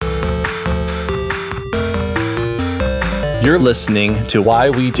You're listening to Why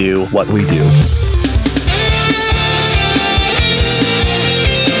We Do What We Do.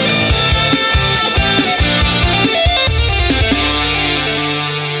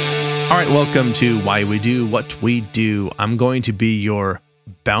 All right, welcome to Why We Do What We Do. I'm going to be your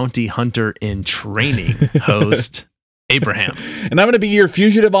bounty hunter in training host, Abraham. And I'm going to be your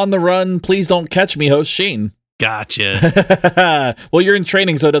fugitive on the run, please don't catch me host, Shane. Gotcha. Well, you're in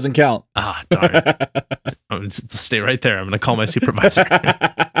training, so it doesn't count. Ah, darn. I'm going to stay right there. I'm going to call my supervisor.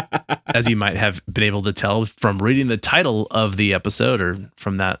 As you might have been able to tell from reading the title of the episode or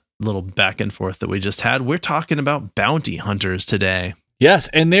from that little back and forth that we just had, we're talking about bounty hunters today. Yes,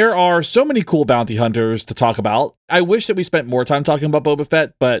 and there are so many cool bounty hunters to talk about. I wish that we spent more time talking about Boba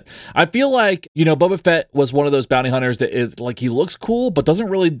Fett, but I feel like, Boba Fett was one of those bounty hunters that he looks cool, but doesn't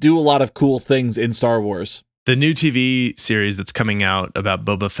really do a lot of cool things in Star Wars. The new TV series that's coming out about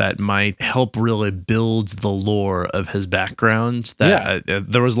Boba Fett might help really build the lore of his background.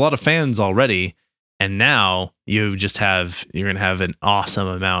 There was a lot of fans already, and now you're going to have an awesome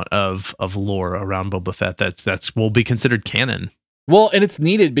amount of lore around Boba Fett that's will be considered canon. Well, and it's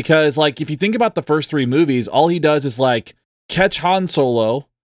needed because, if you think about the first three movies, all he does is, catch Han Solo,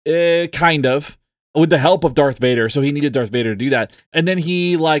 kind of, with the help of Darth Vader. So he needed Darth Vader to do that. And then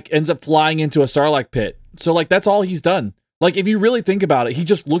he, ends up flying into a Sarlacc pit. So, that's all he's done. If you really think about it, he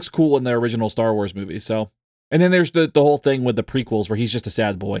just looks cool in the original Star Wars movies. So, and then there's the whole thing with the prequels where he's just a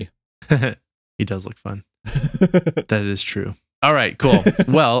sad boy. He does look fun. That is true. All right, cool.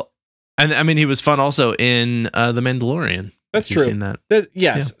 Well, and I mean, he was fun also in The Mandalorian. That's true. Seen that? Yes.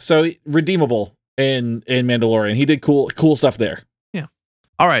 Yeah. So redeemable in Mandalorian. He did cool stuff there. Yeah.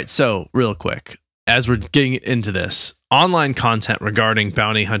 All right. So real quick, as we're getting into this, online content regarding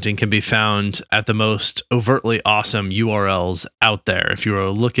bounty hunting can be found at the most overtly awesome URLs out there. If you are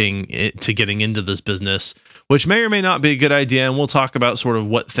looking to getting into this business, which may or may not be a good idea. And we'll talk about sort of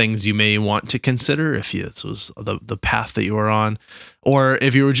what things you may want to consider if this was the path that you were on, or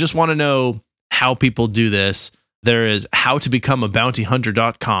if you just want to know how people do this. There is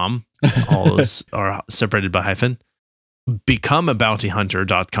howtobecomeabountyhunter.com. All those are separated by hyphen.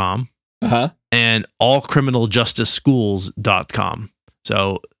 Becomeabountyhunter.com. And allcriminaljusticeschools.com.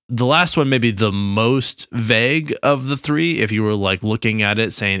 So the last one may be the most vague of the three. If you were looking at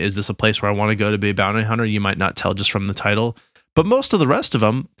it saying, is this a place where I want to go to be a bounty hunter? You might not tell just from the title. But most of the rest of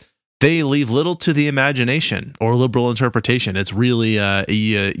them, they leave little to the imagination or liberal interpretation. It's really,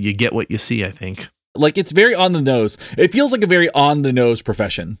 you get what you see, I think. It's very on the nose. It feels like a very on the nose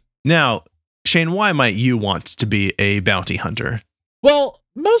profession. Now, Shane, why might you want to be a bounty hunter? Well,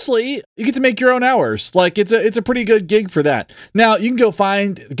 mostly you get to make your own hours. It's a pretty good gig for that. Now you can go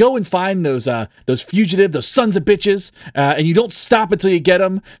and find those fugitive, those sons of bitches, and you don't stop until you get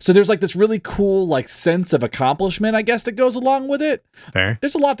them. So there's this really cool sense of accomplishment, I guess, that goes along with it. Fair.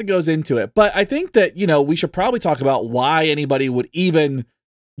 There's a lot that goes into it, but I think that we should probably talk about why anybody would even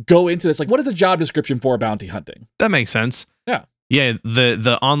go into this. What is a job description for bounty hunting? That makes sense. Yeah. Yeah.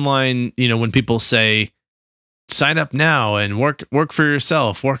 The online, when people say sign up now and work for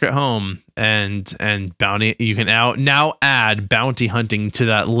yourself, work at home and bounty, you can now add bounty hunting to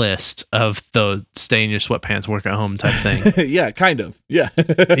that list of the stay in your sweatpants, work at home type thing. Yeah, kind of. Yeah.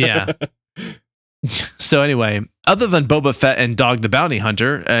 Yeah. So anyway, other than Boba Fett and Dog the Bounty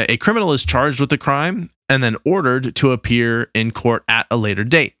Hunter, a criminal is charged with a crime and then ordered to appear in court at a later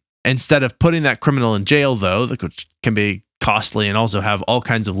date. Instead of putting that criminal in jail, though, which can be costly and also have all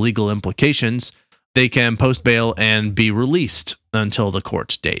kinds of legal implications, they can post bail and be released until the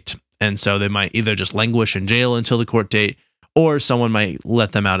court date. And so they might either just languish in jail until the court date, or someone might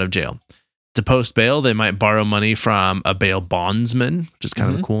let them out of jail. To post bail, they might borrow money from a bail bondsman, which is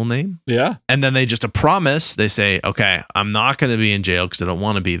kind of a cool name. Yeah. And then they just promise, they say, okay, I'm not going to be in jail because I don't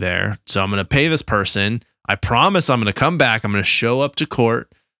want to be there. So I'm going to pay this person. I promise I'm going to come back. I'm going to show up to court.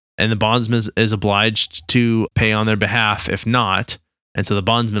 And the bondsman is obliged to pay on their behalf if not. And so the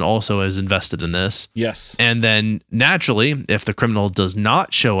bondsman also is invested in this. Yes. And then naturally, if the criminal does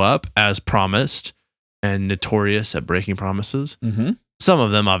not show up as promised and notorious at breaking promises, some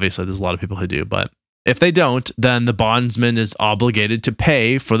of them, obviously, there's a lot of people who do, but if they don't, then the bondsman is obligated to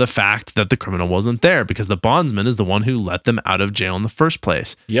pay for the fact that the criminal wasn't there because the bondsman is the one who let them out of jail in the first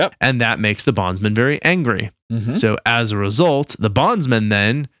place. Yep. And that makes the bondsman very angry. So as a result, the bondsman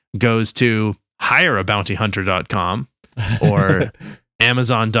then goes to hireabountyhunter.com or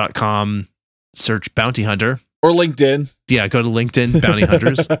Amazon.com, search bounty hunter. Or LinkedIn. Yeah, go to LinkedIn, bounty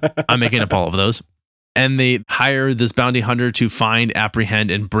hunters. I'm making up all of those. And they hire this bounty hunter to find,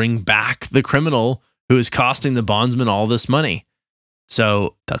 apprehend, and bring back the criminal who is costing the bondsman all this money.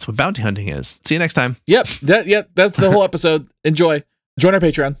 So that's what bounty hunting is. See you next time. Yep. That's the whole episode. Enjoy. Join our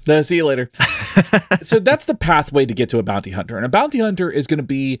Patreon. See you later. So that's the pathway to get to a bounty hunter. And a bounty hunter is going to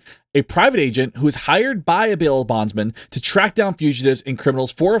be a private agent who is hired by a bail bondsman to track down fugitives and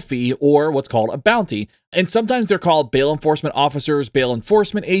criminals for a fee, or what's called a bounty. And sometimes they're called bail enforcement officers, bail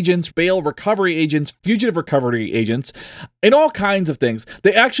enforcement agents, bail recovery agents, fugitive recovery agents, and all kinds of things.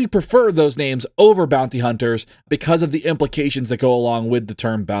 They actually prefer those names over bounty hunters because of the implications that go along with the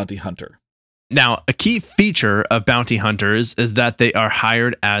term bounty hunter. Now, a key feature of bounty hunters is that they are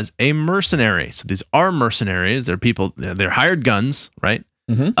hired as a mercenary. So these are mercenaries. They're people, they're hired guns, right?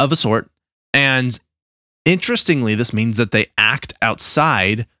 Mm-hmm. Of a sort. And interestingly, this means that they act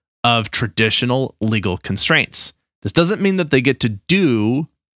outside of traditional legal constraints. This doesn't mean that they get to do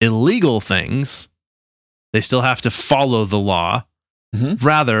illegal things. They still have to follow the law. Mm-hmm.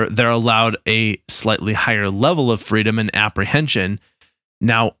 Rather, they're allowed a slightly higher level of freedom and apprehension.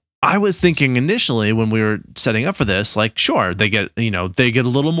 Now, I was thinking initially when we were setting up for this, like, sure, they get a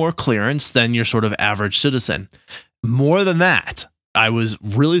little more clearance than your sort of average citizen. More than that, I was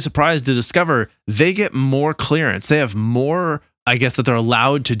really surprised to discover they get more clearance. They have more, I guess, that they're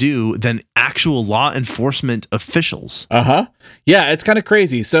allowed to do than actual law enforcement officials. Yeah, it's kind of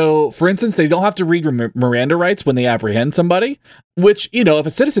crazy. So, for instance, they don't have to read Miranda rights when they apprehend somebody, which, if a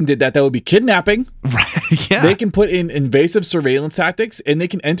citizen did that, that would be kidnapping. Right. Yeah. They can put in invasive surveillance tactics, and they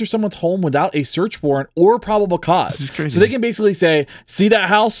can enter someone's home without a search warrant or probable cause. This is crazy. So they can basically say, see that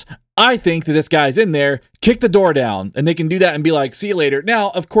house? I think that this guy's in there, kick the door down. And they can do that and be like, see you later. Now,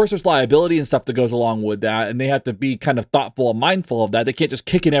 of course, there's liability and stuff that goes along with that. And they have to be kind of thoughtful and mindful of that. They can't just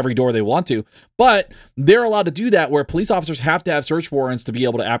kick in every door they want to. But they're allowed to do that, where police officers have to have search warrants to be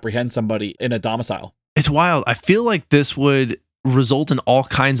able to apprehend somebody in a domicile. It's wild. I feel like this would result in all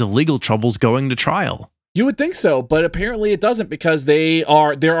kinds of legal troubles going to trial. You would think so, but apparently it doesn't, because there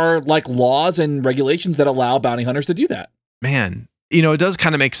are like laws and regulations that allow bounty hunters to do that. Man, it does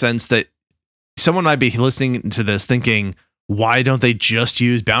kind of make sense that someone might be listening to this thinking, why don't they just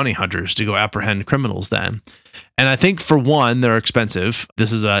use bounty hunters to go apprehend criminals then? And I think, for one, they're expensive.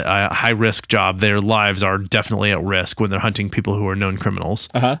 This is a high-risk job. Their lives are definitely at risk when they're hunting people who are known criminals.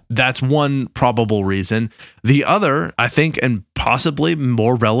 That's one probable reason. The other, I think, and possibly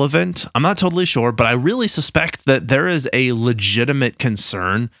more relevant, I'm not totally sure, but I really suspect that there is a legitimate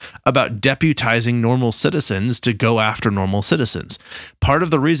concern about deputizing normal citizens to go after normal citizens. Part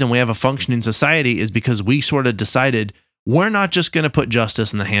of the reason we have a functioning society is because we sort of decided we're not just going to put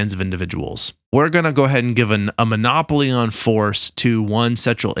justice in the hands of individuals. We're going to go ahead and give a monopoly on force to one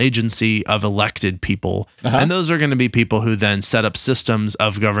central agency of elected people. And those are going to be people who then set up systems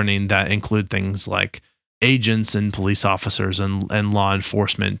of governing that include things like agents and police officers and law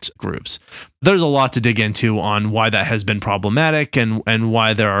enforcement groups. There's a lot to dig into on why that has been problematic and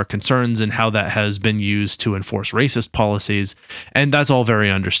why there are concerns and how that has been used to enforce racist policies. And that's all very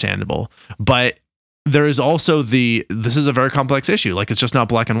understandable. But there is also this is a very complex issue. Like, it's just not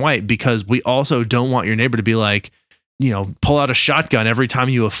black and white, because we also don't want your neighbor to be like, pull out a shotgun every time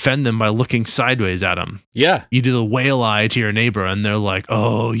you offend them by looking sideways at them. Yeah. You do the whale eye to your neighbor and they're like,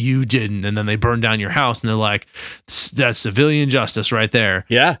 oh, you didn't. And then they burn down your house and they're like, that's civilian justice right there.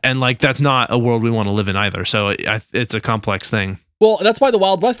 Yeah. And like, that's not a world we want to live in either. So it's a complex thing. Well, that's why the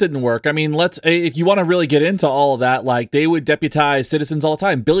Wild West didn't work. I mean, if you want to really get into all of that, like, they would deputize citizens all the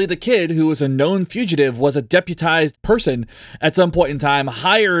time. Billy the Kid, who was a known fugitive, was a deputized person at some point in time,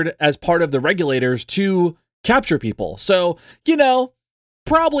 hired as part of the regulators to capture people. So,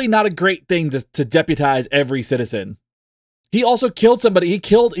 probably not a great thing to deputize every citizen. He also killed somebody. He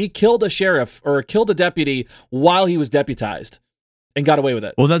killed a sheriff, or killed a deputy while he was deputized, and got away with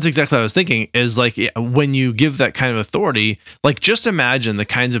it. Well, that's exactly what I was thinking, is like, when you give that kind of authority, like, just imagine the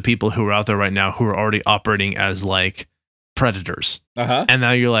kinds of people who are out there right now who are already operating as like predators. And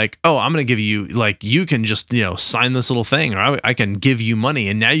now you're like, oh, I'm going to give you, like, you can just, sign this little thing, or I can give you money.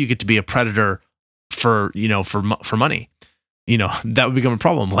 And now you get to be a predator for money. That would become a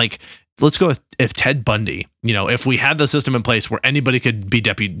problem. Like, let's go with if Ted Bundy, if we had the system in place where anybody could be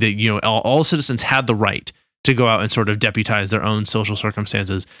deputy, all citizens had the right to go out and sort of deputize their own social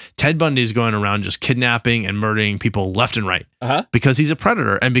circumstances. Ted Bundy is going around just kidnapping and murdering people left and right because he's a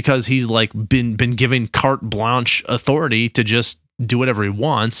predator, and because he's like been given carte blanche authority to just do whatever he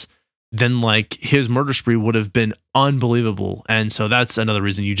wants. Then like his murder spree would have been unbelievable. And so that's another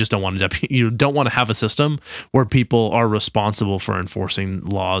reason you just don't want to have a system where people are responsible for enforcing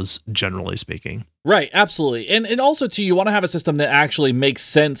laws, generally speaking. Right, absolutely. And also, too, you want to have a system that actually makes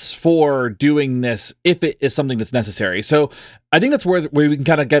sense for doing this if it is something that's necessary. So I think that's where we can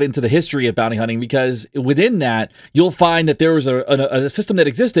kind of get into the history of bounty hunting, because within that, you'll find that there was a system that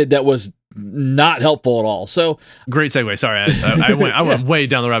existed that was not helpful at all. So great segue. Sorry, I went way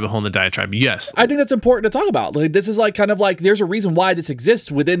down the rabbit hole in the diatribe. Yes. I think that's important to talk about. Like, this is like kind of like there's a reason why this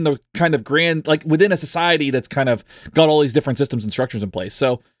exists within the kind of grand, like within a society that's kind of got all these different systems and structures in place.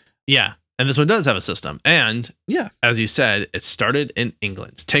 So yeah. And this one does have a system. And yeah, as you said, it started in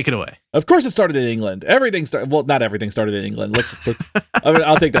England. Take it away. Of course it started in England. Everything started, well, not everything started in England.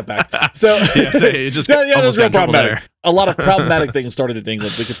 I'll take that back. So yeah, it just that's real problematic. A lot of problematic things started in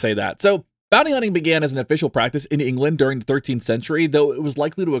England. We could say that. So bounty hunting began as an official practice in England during the 13th century, though it was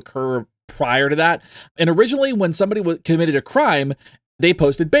likely to occur prior to that. And originally, when somebody committed a crime, they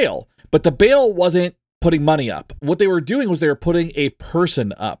posted bail. But the bail wasn't putting money up. What they were doing was they were putting a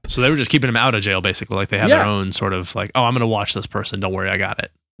person up. So they were just keeping them out of jail, basically. Like they had their own sort of like, oh, I'm going to watch this person. Don't worry, I got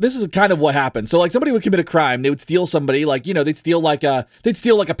it. This is kind of what happened. So like somebody would commit a crime, they would steal somebody, like, you know, they'd steal like a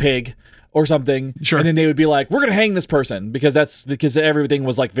pig or something. Sure. And then they would be like, we're going to hang this person because everything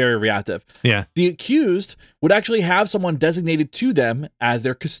was like very reactive. Yeah. The accused would actually have someone designated to them as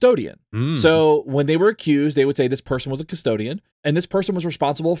their custodian. So when they were accused, they would say this person was a custodian, and this person was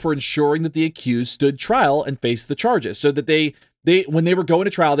responsible for ensuring that the accused stood trial and faced the charges. So that they when they were going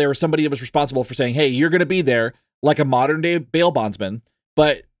to trial, there was somebody that was responsible for saying, hey, you're going to be there, like a modern day bail bondsman.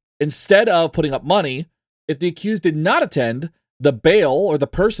 But instead of putting up money, if the accused did not attend, the bail or the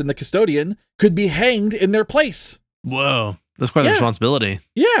person, the custodian, could be hanged in their place. Whoa, that's quite a responsibility.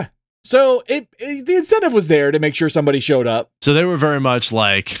 Yeah. So the incentive was there to make sure somebody showed up. So they were very much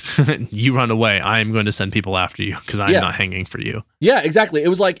like, you run away, I'm going to send people after you because I'm not hanging for you. Yeah, exactly. It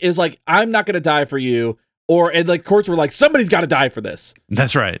was like I'm not going to die for you, and like courts were like, somebody's got to die for this.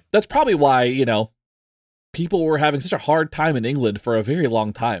 That's right. That's probably why, you know, people were having such a hard time in England for a very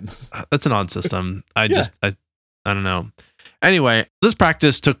long time. That's an odd system. I don't know. Anyway, this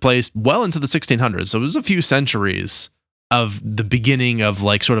practice took place well into the 1600s. So it was a few centuries of the beginning of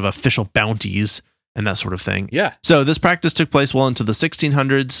like sort of official bounties and that sort of thing. Yeah. So this practice took place well into the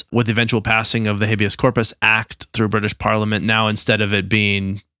 1600s with the eventual passing of the Habeas Corpus Act through British Parliament. Now, instead of it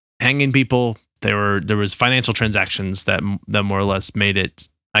being hanging people, there was financial transactions that more or less made it,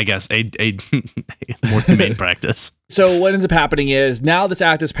 I guess, a more humane practice. So what ends up happening is now this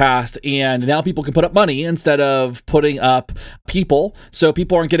act is passed, and now people can put up money instead of putting up people. So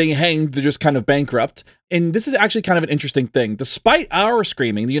people aren't getting hanged, they're just kind of bankrupt. And this is actually kind of an interesting thing. Despite our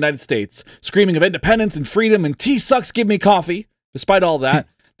screaming, the United States, screaming of independence and freedom and tea sucks, give me coffee, despite all that,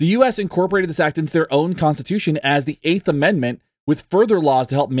 the U.S. incorporated this act into their own constitution as the Eighth Amendment, with further laws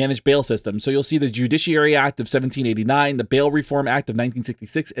to help manage bail systems. So you'll see the Judiciary Act of 1789, the Bail Reform Act of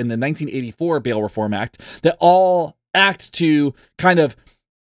 1966, and the 1984 Bail Reform Act that all act to kind of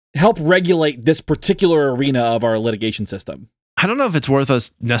help regulate this particular arena of our litigation system. I don't know if it's worth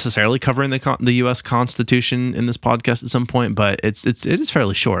us necessarily covering the U.S. Constitution in this podcast at some point, but it is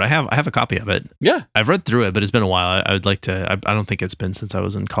fairly short. I have a copy of it. Yeah, I've read through it, but it's been a while. I would like to. I don't think it's been since I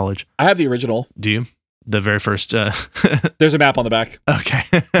was in college. I have the original. Do you? The very first. There's a map on the back. Okay.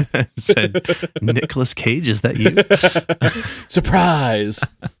 Said Nicolas Cage. Is that you? Surprise!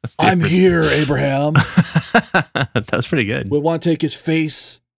 I'm here, Abraham. That was pretty good. We want to take his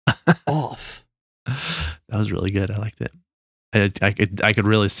face off. That was really good. I liked it. I could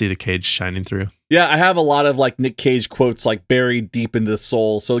really see the cage shining through. Yeah, I have a lot of like Nick Cage quotes like buried deep into the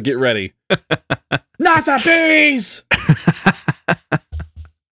soul. So get ready. Not the bees.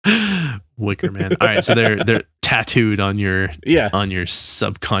 Wicker Man. All right, so they're tattooed on your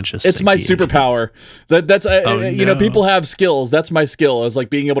subconscious. It's my superpower. That's you know, people have skills. That's my skill, is like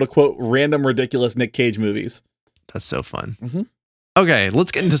being able to quote random ridiculous Nick Cage movies. That's so fun. Mm-hmm. Okay,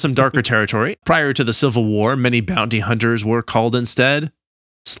 let's get into some darker territory. Prior to the Civil War, many bounty hunters were called instead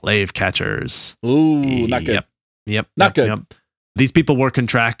slave catchers. Ooh, not good. Yep. Not good. Yep. These people were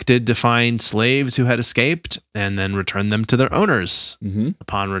contracted to find slaves who had escaped and then return them to their owners. Mm-hmm.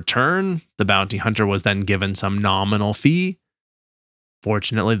 Upon return, the bounty hunter was then given some nominal fee.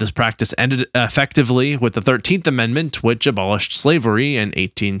 Fortunately, this practice ended effectively with the 13th Amendment, which abolished slavery in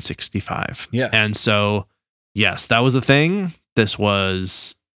 1865. Yeah. And so, yes, that was the thing. This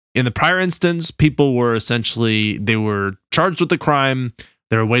was, in the prior instance, people were they were charged with the crime.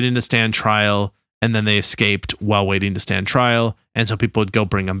 They were waiting to stand trial, and then they escaped while waiting to stand trial. And so people would go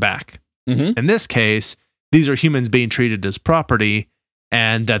bring them back. Mm-hmm. In this case, these are humans being treated as property,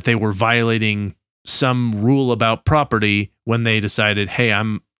 and that they were violating some rule about property when they decided, hey,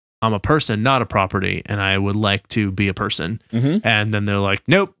 I'm I'm a person, not a property, and I would like to be a person. Mm-hmm. And then they're like,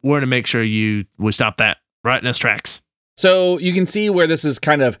 nope, we're going to make sure we stop that right in its tracks. So you can see where this is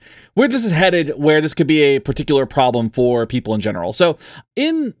headed, where this could be a particular problem for people in general. So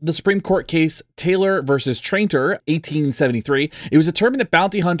in the Supreme Court case, Taylor versus Trainter, 1873, it was determined that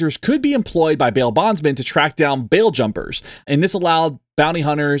bounty hunters could be employed by bail bondsmen to track down bail jumpers. And this allowed bounty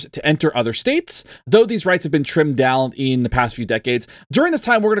hunters to enter other states, though these rights have been trimmed down in the past few decades. During this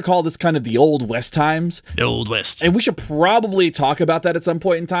time, we're going to call this kind of the Old West times. The Old West. And we should probably talk about that at some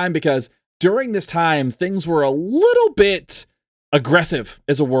point in time, because during this time, things were a little bit aggressive,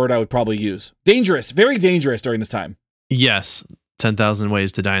 is a word I would probably use. Dangerous, very dangerous during this time. Yes. 10,000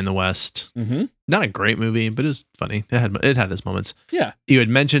 Ways to Die in the West. Mm-hmm. Not a great movie, but it was funny. It had its moments. Yeah. You had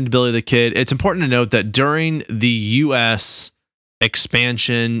mentioned Billy the Kid. It's important to note that during the U.S.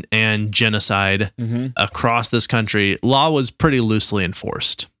 expansion and genocide across this country, law was pretty loosely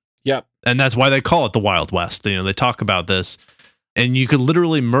enforced. Yep. And that's why they call it the Wild West. You know, they talk about this. And you could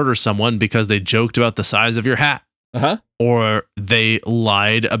literally murder someone because they joked about the size of your hat. Uh-huh. Or they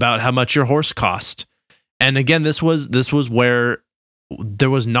lied about how much your horse cost. And again, this was where there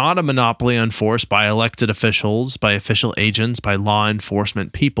was not a monopoly on force by elected officials, by official agents, by law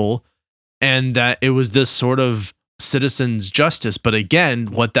enforcement people, and that it was this sort of citizens' justice. But again,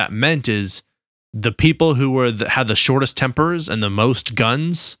 what that meant is the people who had the shortest tempers and the most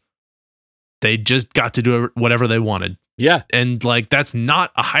guns, they just got to do whatever they wanted. Yeah. And like, that's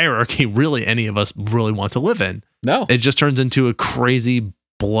not a hierarchy really any of us really want to live in. No. It just turns into a crazy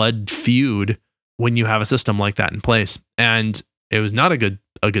blood feud when you have a system like that in place. And it was not a good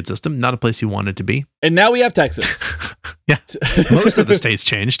system, not a place you wanted to be. And now we have Texas. Yeah. Most of the states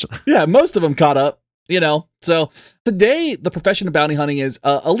changed. Yeah, most of them caught up. So today, the profession of bounty hunting is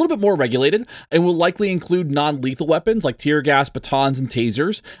a little bit more regulated and will likely include non-lethal weapons like tear gas, batons, and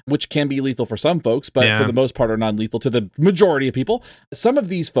tasers, which can be lethal for some folks, but for the most part are non-lethal to the majority of people. Some of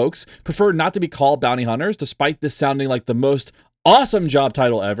these folks prefer not to be called bounty hunters, despite this sounding like the most awesome job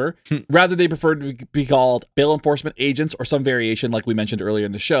title ever. Rather, they prefer to be called bail enforcement agents or some variation like we mentioned earlier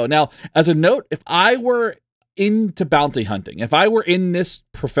in the show. Now, as a note, if I were into bounty hunting, if I were in this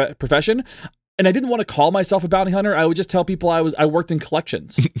profession, and I didn't want to call myself a bounty hunter, I would just tell people I worked in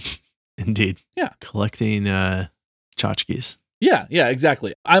collections. Indeed. Yeah. Collecting tchotchkes. Yeah,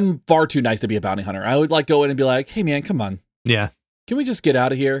 exactly. I'm far too nice to be a bounty hunter. I would go in and be like, hey man, come on. Yeah. Can we just get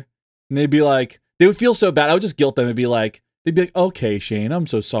out of here? And they'd be like, they would feel so bad. I would just guilt them and they'd be like, okay, Shane, I'm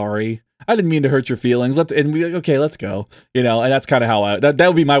so sorry. I didn't mean to hurt your feelings. And we okay, let's go. And that's kind of how that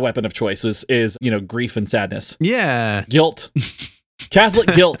would be my weapon of choice is grief and sadness. Yeah. Guilt.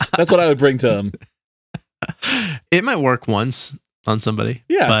 Catholic guilt. That's what I would bring to him. It might work once on somebody.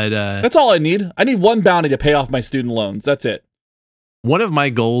 Yeah. But that's all I need. I need one bounty to pay off my student loans. That's it. One of my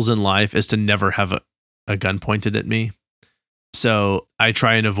goals in life is to never have a gun pointed at me. So I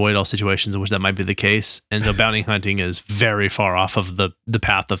try and avoid all situations in which that might be the case. And so bounty hunting is very far off of the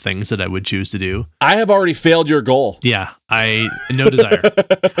path of things that I would choose to do. I have already failed your goal. Yeah, no desire.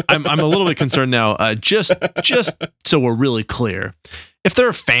 I'm a little bit concerned now. Just so we're really clear, if there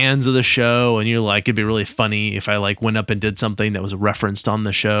are fans of the show and you're like, it'd be really funny if I went up and did something that was referenced on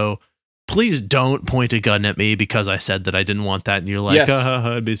the show, please don't point a gun at me because I said that I didn't want that. And you're like, yes.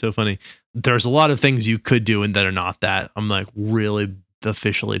 It'd be so funny. There's a lot of things you could do and that are not that. I'm really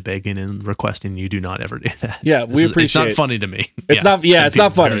officially begging and requesting you do not ever do that. Yeah, we appreciate it. It's not funny to me. It's not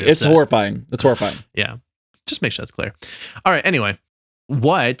funny. It's horrifying. It's horrifying. Yeah. Just make sure that's clear. All right. Anyway,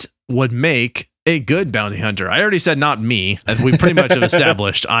 what would make a good bounty hunter? I already said not me. As we pretty much have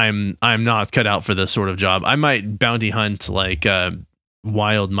established, I'm not cut out for this sort of job. I might bounty hunt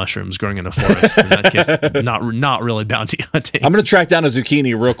wild mushrooms growing in a forest. In that case, not really bounty hunting. I'm going to track down a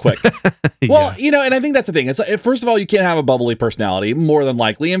zucchini real quick. Well, and I think that's the thing. It's first of all, you can't have a bubbly personality, more than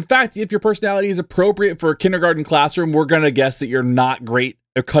likely. In fact, if your personality is appropriate for a kindergarten classroom, we're going to guess that you're not great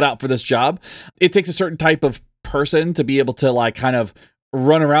or cut out for this job. It takes a certain type of person to be able to kind of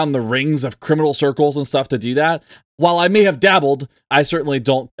run around the rings of criminal circles and stuff to do that. While I may have dabbled,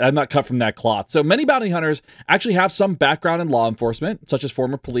 I'm not cut from that cloth. So many bounty hunters actually have some background in law enforcement, such as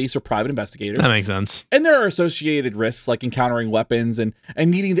former police or private investigators. That makes sense. And there are associated risks like encountering weapons and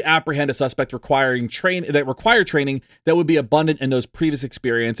needing to apprehend a suspect require training that would be abundant in those previous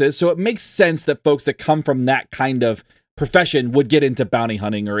experiences. So it makes sense that folks that come from that kind of profession would get into bounty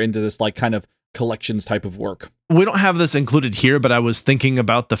hunting or into this kind of collections type of work. We don't have this included here, but I was thinking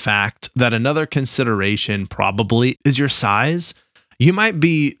about the fact that another consideration probably is your size. You might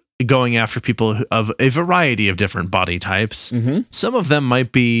be going after people of a variety of different body types. Mm-hmm. Some of them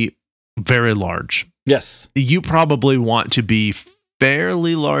might be very large. Yes. You probably want to be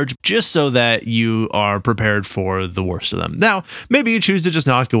fairly large, just so that you are prepared for the worst of them. Now, maybe you choose to just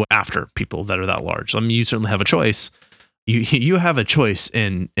not go after people that are that large. I mean, you certainly have a choice. You have a choice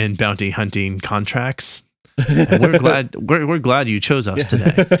in bounty hunting contracts. We're glad you chose us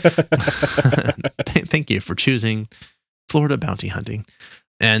today. Thank you for choosing Florida bounty hunting.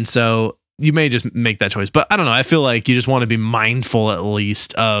 And so you may just make that choice, but I don't know. I feel like you just want to be mindful at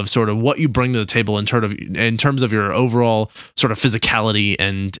least of sort of what you bring to the table in terms of your overall sort of physicality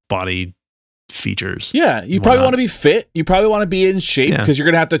and body features. Yeah, you probably want to be fit. You probably want to be in shape because you're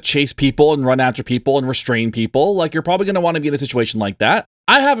going to have to chase people and run after people and restrain people. Like, you're probably going to want to be in a situation like that.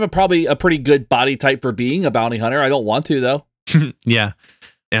 I have probably a pretty good body type for being a bounty hunter. I don't want to, though. Yeah.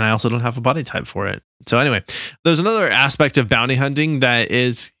 And I also don't have a body type for it. So anyway, there's another aspect of bounty hunting that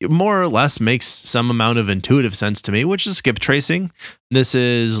is more or less makes some amount of intuitive sense to me, which is skip tracing. This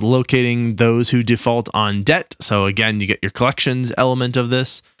is locating those who default on debt. So again, you get your collections element of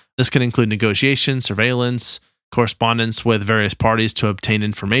this. This can include negotiation, surveillance, correspondence with various parties to obtain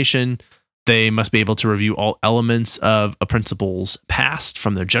information. They must be able to review all elements of a principal's past,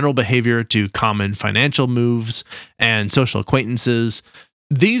 from their general behavior to common financial moves and social acquaintances.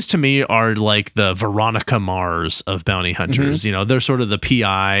 These to me are like the Veronica Mars of bounty hunters. You know, they're sort of the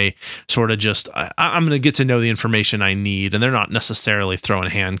PI, sort of just, I'm going to get to know the information I need. And they're not necessarily throwing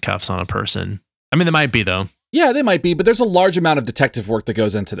handcuffs on a person. I mean, they might be, though. Yeah, they might be, but there's a large amount of detective work that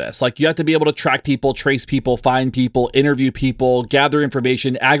goes into this. Like, you have to be able to track people, trace people, find people, interview people, gather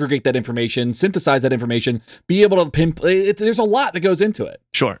information, aggregate that information, synthesize that information, be able to pinpoint. There's a lot that goes into it.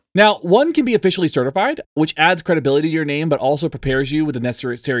 Sure. Now, one can be officially certified, which adds credibility to your name, but also prepares you with the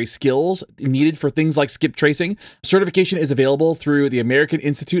necessary skills needed for things like skip tracing. Certification is available through the American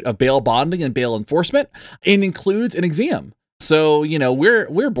Institute of Bail Bonding and Bail Enforcement and includes an exam. So, you know,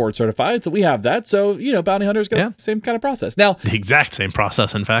 we're board certified, so we have that. So, you know, bounty hunters got the same kind of process. Now, the exact same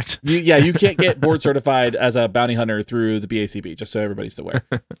process, in fact. You can't get board certified as a bounty hunter through the BACB, just so everybody's aware.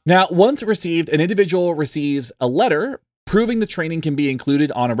 Now, once received, an individual receives a letter proving the training can be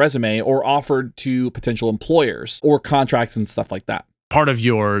included on a resume or offered to potential employers or contracts and stuff like that. Part of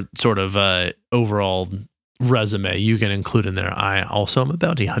your sort of overall resume you can include in there, I also am a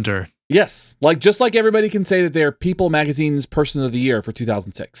bounty hunter. Yes, just like everybody can say that they're People Magazine's Person of the Year for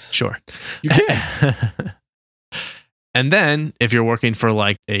 2006. Sure. You can. And then if you're working for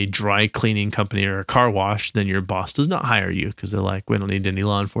like a dry cleaning company or a car wash, then your boss does not hire you because they're like, we don't need any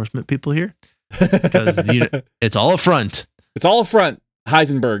law enforcement people here. Because it's all a front. It's all a front.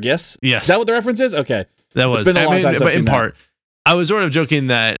 Heisenberg, yes? Yes. Is that what the reference is? Okay. That was. It's been a long time since I've seen in part, I was sort of joking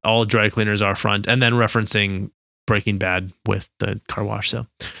that all dry cleaners are front and then referencing Breaking Bad with the car wash. So,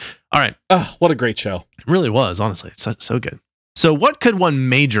 all right. Oh, what a great show. It really was, honestly. It's so good. So what could one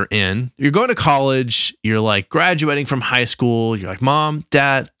major in? You're going to college. You're like graduating from high school. You're like, Mom,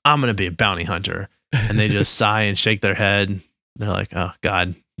 Dad, I'm going to be a bounty hunter. And they just sigh and shake their head. They're like, oh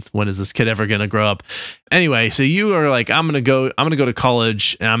God, when is this kid ever going to grow up? Anyway, so you are like, I'm going to go to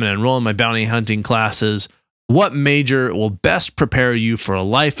college and I'm going to enroll in my bounty hunting classes. What major will best prepare you for a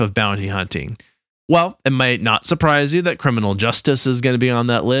life of bounty hunting? Well, it might not surprise you that criminal justice is going to be on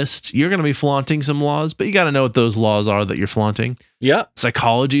that list. You're going to be flaunting some laws, but you got to know what those laws are that you're flaunting. Yeah.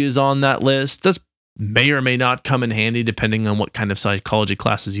 Psychology is on that list. That's may or may not come in handy depending on what kind of psychology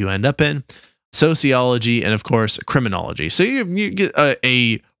classes you end up in. Sociology, and of course, criminology. So you get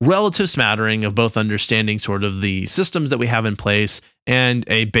a relative smattering of both understanding sort of the systems that we have in place and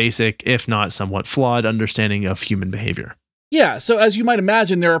a basic, if not somewhat flawed, understanding of human behavior. Yeah, so as you might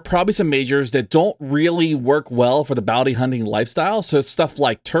imagine, there are probably some majors that don't really work well for the bounty hunting lifestyle. So stuff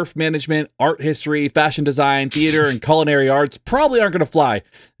like turf management, art history, fashion design, theater, and culinary arts probably aren't going to fly.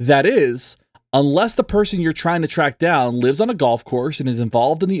 That is, unless the person you're trying to track down lives on a golf course and is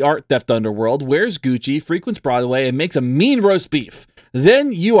involved in the art theft underworld, wears Gucci, frequents Broadway, and makes a mean roast beef.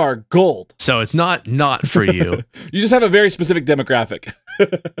 Then you are gold. So it's not for you. You just have a very specific demographic.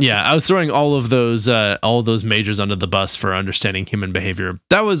 Yeah, I was throwing all of those majors under the bus for understanding human behavior.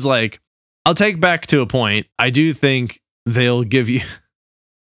 That was like, I'll take back to a point. I do think they're going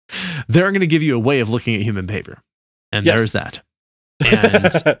to give you a way of looking at human behavior. And there's that.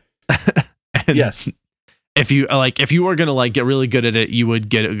 And yes. If you were going to get really good at it, you would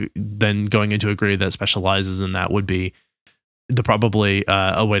then going into a grade that specializes in that would be probably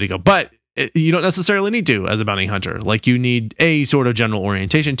a way to go. But you don't necessarily need to as a bounty hunter. Like, you need a sort of general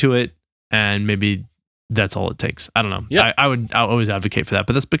orientation to it, and maybe that's all it takes. I don't know. Yeah. I'll always advocate for that,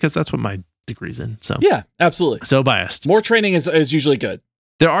 but that's because that's what my degree's in. So yeah, absolutely. So biased. More training is usually good.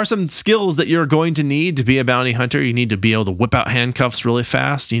 There are some skills that you're going to need to be a bounty hunter. You need to be able to whip out handcuffs really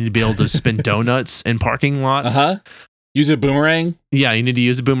fast. You need to be able to spin donuts in parking lots. Use a boomerang? Yeah, you need to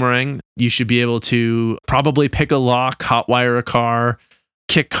use a boomerang. You should be able to probably pick a lock, hotwire a car,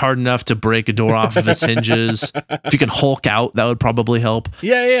 kick hard enough to break a door off of its hinges. If you can Hulk out, that would probably help.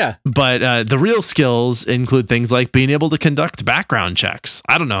 Yeah. But the real skills include things like being able to conduct background checks.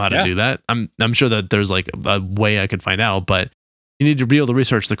 I don't know how to do that. I'm sure that there's like a way I could find out, but you need to be able to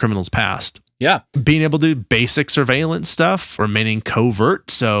research the criminal's past. Yeah. Being able to do basic surveillance stuff, remaining covert.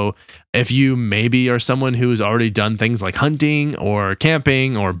 So if you maybe are someone who's already done things like hunting or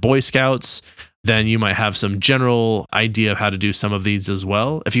camping or Boy Scouts, then you might have some general idea of how to do some of these as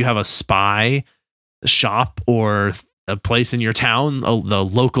well. If you have a spy shop or a place in your town, the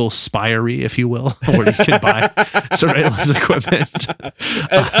local spiery, if you will, where you can buy surveillance equipment.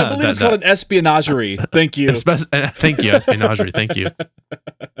 I believe it's called an espionagerie. Thank you. Thank you, espionagerie. Thank you.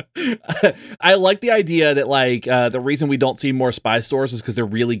 I like the idea that like the reason we don't see more spy stores is because they're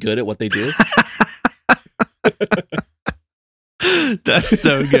really good at what they do. That's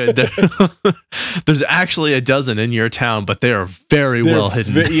so good. There's actually a dozen in your town, but they are very well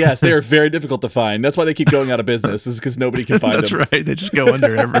hidden. Yes, they are very difficult to find. That's why they keep going out of business, is because nobody can find them. That's right. They just go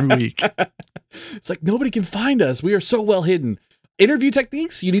under every week. It's like, nobody can find us. We are so well hidden. Interview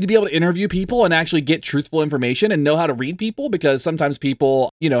techniques. You need to be able to interview people and actually get truthful information and know how to read people, because sometimes people,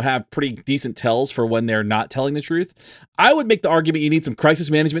 have pretty decent tells for when they're not telling the truth. I would make the argument you need some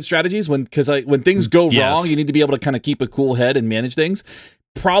crisis management strategies because when things go wrong, you need to be able to kind of keep a cool head and manage things.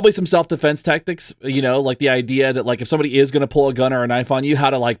 Probably some self-defense tactics, like the idea that like if somebody is going to pull a gun or a knife on you,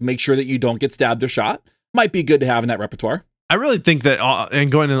 how to like make sure that you don't get stabbed or shot might be good to have in that repertoire. I really think that,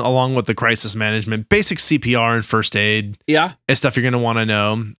 and going along with the crisis management, basic CPR and first aid is stuff you're going to want to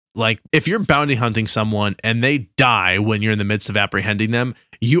know. Like, if you're bounty hunting someone and they die when you're in the midst of apprehending them,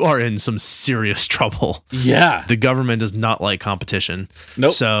 you are in some serious trouble. Yeah. The government does not like competition.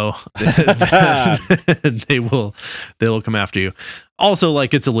 Nope. So they will come after you. Also,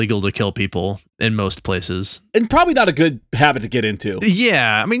 like, it's illegal to kill people in most places. And probably not a good habit to get into.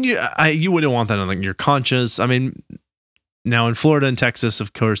 Yeah. I mean, you wouldn't want that on like your conscience. I mean, now in Florida and Texas,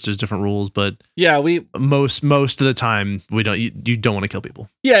 of course, there's different rules, but we most of the time we don't. You don't want to kill people.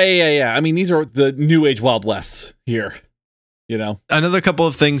 Yeah. I mean, these are the new age Wild Wests here. Another couple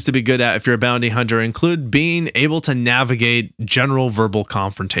of things to be good at if you're a bounty hunter include being able to navigate general verbal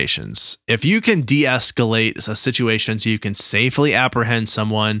confrontations. If you can de-escalate a situation so you can safely apprehend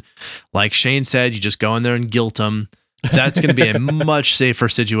someone, like Shane said, you just go in there and guilt them. That's going to be a much safer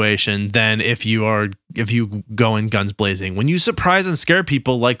situation than if you go in guns blazing. When you surprise and scare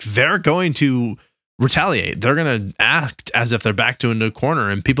people, like, they're going to retaliate. They're going to act as if they're backed into a corner,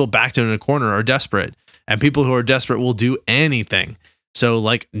 and people backed into a corner are desperate, and people who are desperate will do anything. So,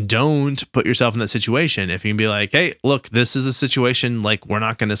 like, don't put yourself in that situation. If you can be like, hey, look, this is a situation, like, we're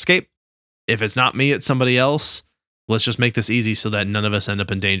not going to escape. If it's not me, it's somebody else. Let's just make this easy so that none of us end up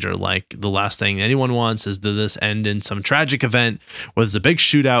in danger. Like, the last thing anyone wants is that this end in some tragic event where there's a big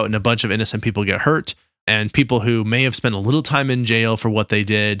shootout and a bunch of innocent people get hurt, and people who may have spent a little time in jail for what they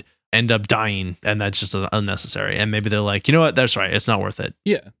did end up dying, and that's just unnecessary. And maybe they're like, you know what, that's right, it's not worth it.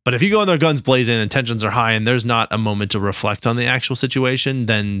 Yeah. But if you go in there guns blazing and tensions are high and there's not a moment to reflect on the actual situation,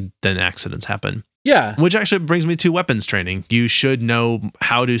 then accidents happen. Yeah. Which actually brings me to weapons training. You should know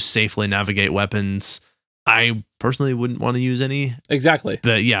how to safely navigate weapons. I personally wouldn't want to use any. Exactly.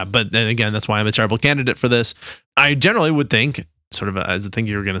 But then again, that's why I'm a terrible candidate for this. I generally would think, sort of as the thing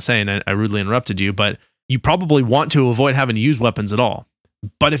you were going to say, and I rudely interrupted you, but you probably want to avoid having to use weapons at all.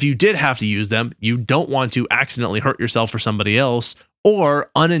 But if you did have to use them, you don't want to accidentally hurt yourself or somebody else,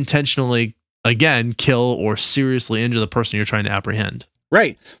 or unintentionally, again, kill or seriously injure the person you're trying to apprehend.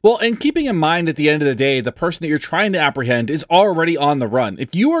 Right. Well, and keeping in mind at the end of the day, the person that you're trying to apprehend is already on the run.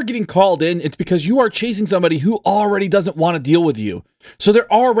 If you are getting called in, it's because you are chasing somebody who already doesn't want to deal with you. So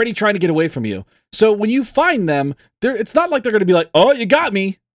they're already trying to get away from you. So when you find them, it's not like they're going to be like, oh, you got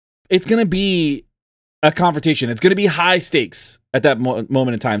me. It's going to be a confrontation. It's going to be high stakes at that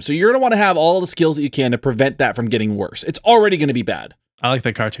moment in time. So you're going to want to have all the skills that you can to prevent that from getting worse. It's already going to be bad. I like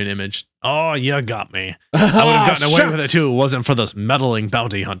the cartoon image. Oh, you got me. I would have gotten away with it too. It wasn't for this meddling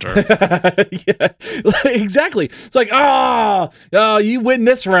bounty hunter. Yeah, exactly. It's like, you win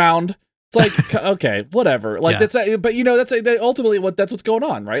this round. It's like, okay, whatever. Like that's, but that's ultimately that's what's going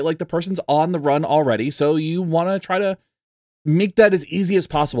on, right? Like the person's on the run already. So you want to try to make that as easy as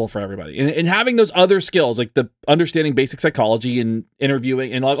possible for everybody. And having those other skills, like the understanding basic psychology and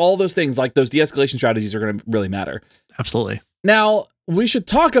interviewing and like all those things, like those de-escalation strategies are going to really matter. Absolutely. Now, we should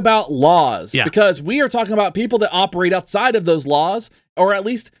talk about laws because we are talking about people that operate outside of those laws, or at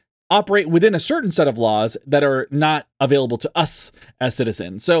least operate within a certain set of laws that are not available to us as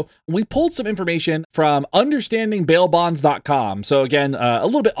citizens. So we pulled some information from understandingbailbonds.com. So again, a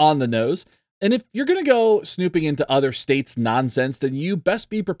little bit on the nose. And if you're going to go snooping into other states' nonsense, then you best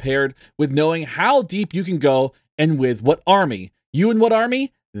be prepared with knowing how deep you can go and with what army. You and what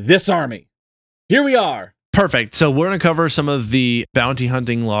army? This army. Here we are. Perfect. So we're going to cover some of the bounty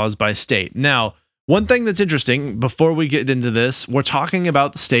hunting laws by state. Now, one thing that's interesting before we get into this, we're talking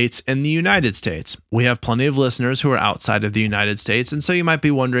about the states in the United States. We have plenty of listeners who are outside of the United States, and so you might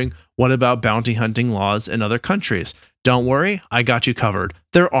be wondering, what about bounty hunting laws in other countries? Don't worry, I got you covered.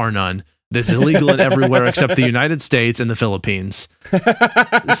 There are none. It's illegal in everywhere except the United States and the Philippines.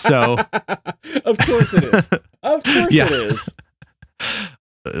 So, of course it is. Of course it is.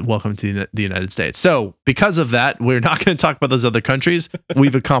 Welcome to the United States. So because of that, we're not going to talk about those other countries.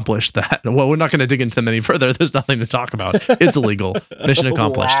 We've accomplished that. Well, we're not going to dig into them any further. There's nothing to talk about. It's illegal. Mission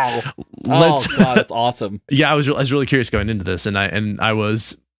accomplished. Wow. Oh God, that's awesome. Yeah, I was really curious going into this, and I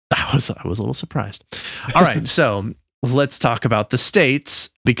was a little surprised. All right, so let's talk about the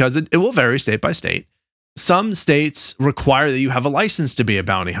states, because it will vary state by state. Some states require that you have a license to be a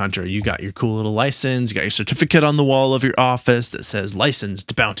bounty hunter. You got your cool little license, you got your certificate on the wall of your office that says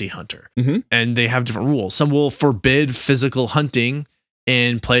licensed bounty hunter. Mm-hmm. And they have different rules. Some will forbid physical hunting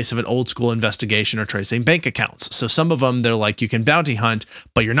in place of an old school investigation or tracing bank accounts. So some of them, they're like, you can bounty hunt,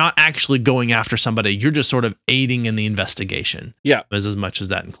 but you're not actually going after somebody. You're just sort of aiding in the investigation. Yeah. As much as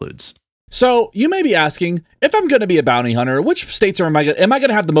that includes. So you may be asking, if I'm going to be a bounty hunter, which states am I going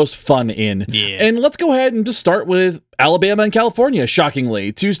to have the most fun in? Yeah. And let's go ahead and just start with Alabama and California,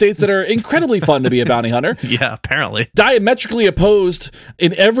 shockingly. Two states that are incredibly fun to be a bounty hunter. Yeah, apparently. Diametrically opposed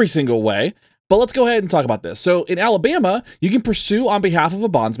in every single way. But let's go ahead and talk about this. So in Alabama, you can pursue on behalf of a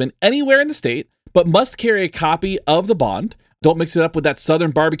bondsman anywhere in the state, but must carry a copy of the bond. Don't mix it up with that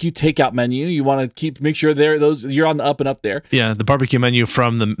Southern barbecue takeout menu. You want to make sure you're on the up and up there. Yeah, the barbecue menu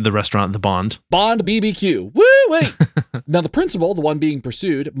from the restaurant, the Bond. Bond BBQ. Woo, wait. Now, the principal, the one being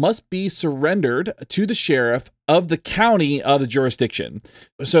pursued, must be surrendered to the sheriff of the county of the jurisdiction.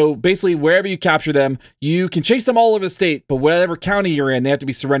 So basically, wherever you capture them, you can chase them all over the state, but whatever county you're in, they have to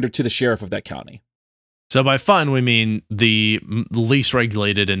be surrendered to the sheriff of that county. So by fun, we mean the least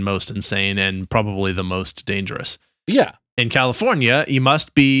regulated and most insane and probably the most dangerous. Yeah. In California, you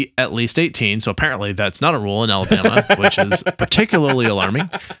must be at least 18. So apparently that's not a rule in Alabama, which is particularly alarming.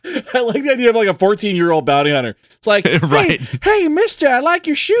 I like the idea of like a 14-year-old bounty hunter. It's like, right. Hey, mister, I like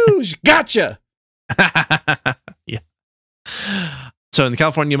your shoes. Gotcha. Yeah. So in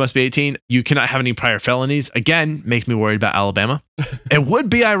California, you must be 18. You cannot have any prior felonies. Again, makes me worried about Alabama. It would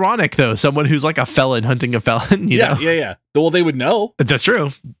be ironic, though, someone who's like a felon hunting a felon. You know? Yeah. Well, they would know. That's true.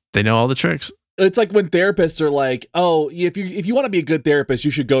 They know all the tricks. It's like when therapists are like, oh, if you want to be a good therapist,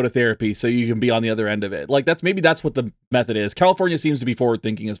 you should go to therapy so you can be on the other end of it. Like that's what the method is. California seems to be forward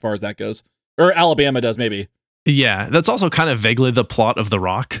thinking as far as that goes. Or Alabama does, maybe. Yeah, that's also kind of vaguely the plot of The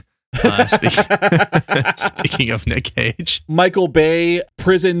Rock. Speaking of Nick Cage. Michael Bay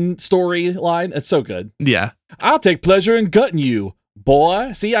prison storyline. It's so good. Yeah. I'll take pleasure in gutting you,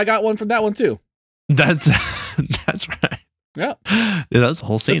 boy. See, I got one from that one too. That's right. Yeah. That's a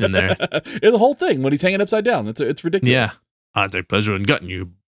whole scene in there. It's the whole thing when he's hanging upside down. It's ridiculous. Yeah. I'll take pleasure in gutting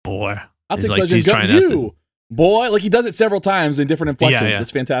you, boy. I'll take pleasure in gutting you, boy. Like he does it several times in different inflections. Yeah.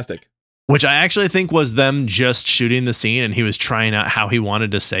 It's fantastic. Which I actually think was them just shooting the scene and he was trying out how he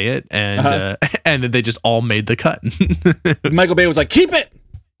wanted to say it. And and then they just all made the cut. Michael Bay was like, keep it.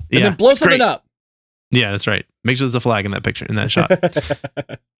 And then blow something up. Yeah, that's right. Make sure there's a flag in that picture, in that shot.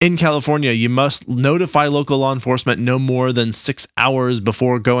 In California, you must notify local law enforcement no more than 6 hours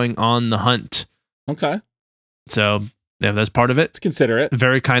before going on the hunt. Okay. So, yeah, that's part of it. It's considerate.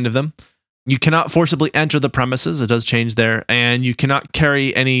 Very kind of them. You cannot forcibly enter the premises. It does change there. And you cannot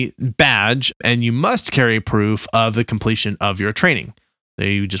carry any badge, and you must carry proof of the completion of your training. So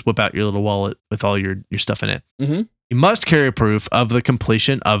you just whip out your little wallet with all your stuff in it. Mm-hmm. You must carry proof of the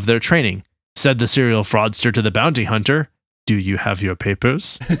completion of their training. Said the serial fraudster to the bounty hunter, do you have your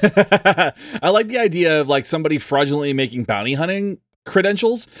papers? I like the idea of like somebody fraudulently making bounty hunting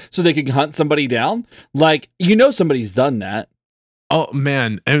credentials so they can hunt somebody down. Like, somebody's done that. Oh,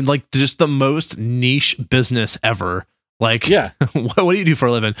 man. And like just the most niche business ever. Like, yeah. what do you do for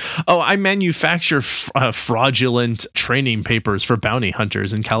a living? Oh, I manufacture fraudulent training papers for bounty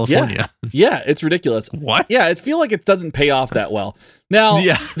hunters in California. Yeah, it's ridiculous. What? Yeah, I feel like it doesn't pay off that well. Now,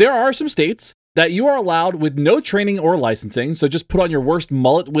 there are some states that you are allowed with no training or licensing. So just put on your worst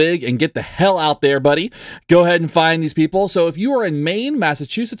mullet wig and get the hell out there, buddy. Go ahead and find these people. So if you are in Maine,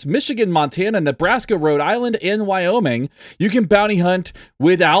 Massachusetts, Michigan, Montana, Nebraska, Rhode Island, and Wyoming, you can bounty hunt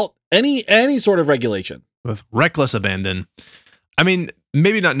without any sort of regulation. With reckless abandon. I mean,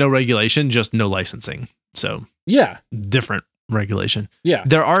 maybe not no regulation, just no licensing. So yeah, different regulation. Yeah.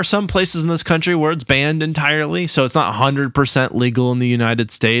 There are some places in this country where it's banned entirely. So it's not 100% legal in the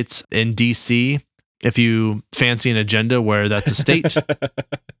United States. In DC, if you fancy an agenda where that's a state.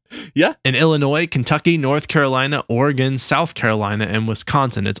 Yeah. In Illinois, Kentucky, North Carolina, Oregon, South Carolina, and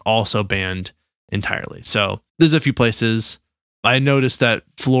Wisconsin, it's also banned entirely. So there's a few places. I noticed that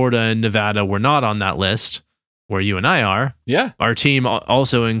Florida and Nevada were not on that list where you and I are. Yeah. Our team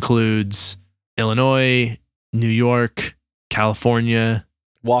also includes Illinois, New York, California,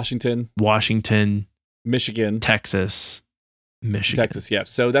 Washington, Michigan, Texas. Yeah.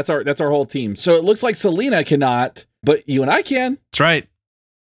 So that's our whole team. So it looks like Selena cannot, but you and I can. That's right.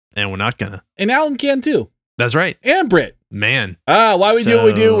 And we're not gonna. And Alan can too. That's right. And Britt. Man. Why we do what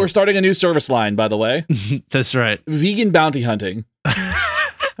we do. We're starting a new service line, by the way. That's right. Vegan bounty hunting.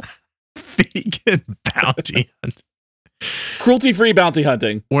 Vegan bounty hunting. Cruelty-free bounty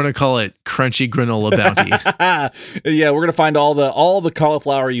hunting. We're gonna call it Crunchy Granola Bounty. Yeah, we're gonna find all the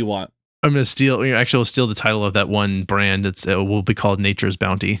cauliflower you want. I'm gonna steal. We'll steal the title of that one brand. It will be called Nature's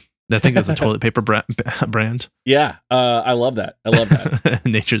Bounty. I think that's a toilet paper brand. Yeah, I love that.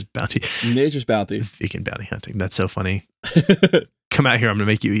 Nature's Bounty. Nature's Bounty. Vegan bounty hunting. That's so funny. Come out here. I'm gonna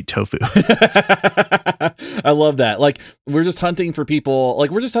make you eat tofu. I love that. Like, we're just hunting for people. Like,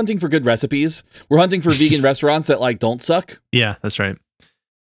 we're just hunting for good recipes. We're hunting for vegan restaurants that like don't suck. Yeah, that's right.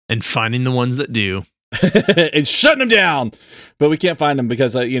 And finding the ones that do. And shutting them down. But we can't find them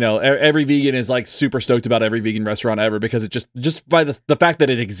because every vegan is like super stoked about every vegan restaurant ever, because it just by the fact that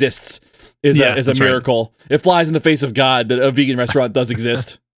it exists is a miracle. Right. It flies in the face of God that a vegan restaurant does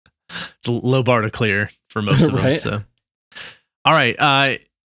exist. It's a low bar to clear for most of right? them. So, all right.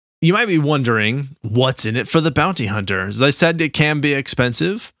 You might be wondering what's in it for the bounty hunter. As I said, it can be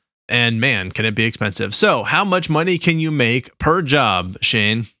expensive, and man, can it be expensive. So how much money can you make per job,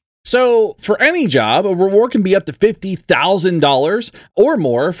 Shane? So for any job, a reward can be up to $50,000 or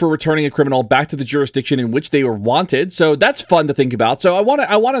more for returning a criminal back to the jurisdiction in which they were wanted. So that's fun to think about. So I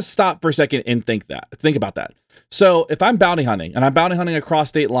want to stop for a second and think about that. So if I'm bounty hunting and I'm bounty hunting across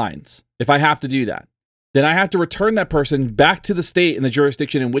state lines, if I have to do that, then I have to return that person back to the state and the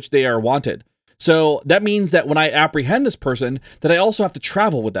jurisdiction in which they are wanted. So that means that when I apprehend this person, that I also have to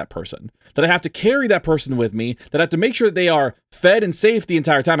travel with that person, that I have to carry that person with me, that I have to make sure that they are fed and safe the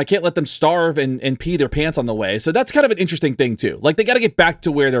entire time. I can't let them starve and pee their pants on the way. So that's kind of an interesting thing too. Like, they got to get back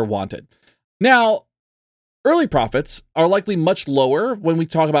to where they're wanted. Now, early profits are likely much lower when we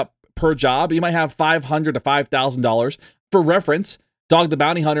talk about per job. You might have $500 to $5,000. For reference, Dog the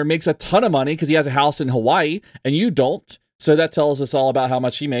Bounty Hunter makes a ton of money because he has a house in Hawaii and you don't. So that tells us all about how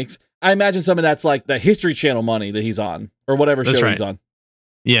much he makes. I imagine some of that's like the History Channel money that he's on, or whatever show he's on.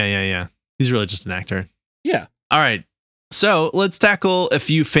 Yeah. He's really just an actor. Yeah. All right. So let's tackle a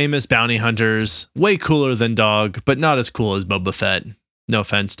few famous bounty hunters. Way cooler than Dog, but not as cool as Boba Fett. No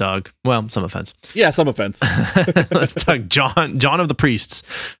offense, Dog. Well, some offense. Yeah, some offense. Let's talk John of the Priests.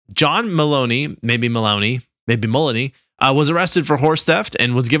 John Maloney, maybe Mullany, was arrested for horse theft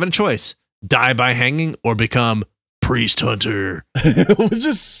and was given a choice: die by hanging or become priest hunter. Which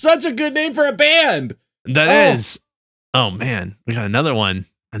is such a good name for a band. That is. Oh man, we got another one.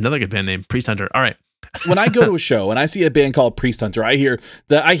 Another good band name, Priest Hunter. All right. When I go to a show and I see a band called Priest Hunter, I hear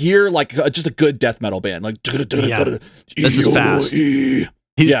like just a good death metal band. Like, this is fast. He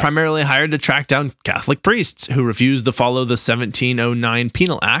was primarily hired to track down Catholic priests who refused to follow the 1709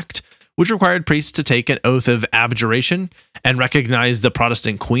 Penal Act, which required priests to take an oath of abjuration and recognize the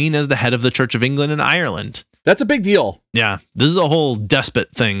Protestant Queen as the head of the Church of England and Ireland. That's a big deal. Yeah, this is a whole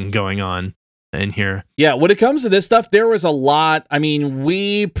despot thing going on in here. Yeah, when it comes to this stuff, there was a lot. I mean,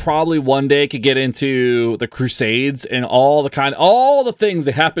 we probably one day could get into the Crusades and all the things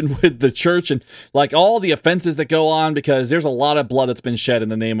that happen with the church and like all the offenses that go on, because there's a lot of blood that's been shed in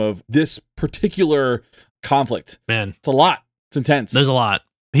the name of this particular conflict. Man, it's a lot. It's intense. There's a lot.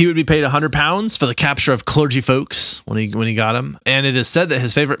 He would be paid £100 for the capture of clergy folks when he got him. And it is said that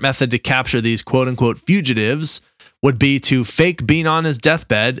his favorite method to capture these quote unquote fugitives would be to fake being on his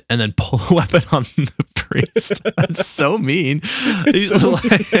deathbed and then pull a weapon on the priest. That's so mean. He's so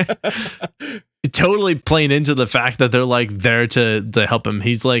totally playing into the fact that they're like there to help him.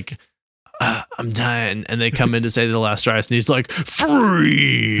 He's like, I'm dying. And they come in to say the last rites, and he's like,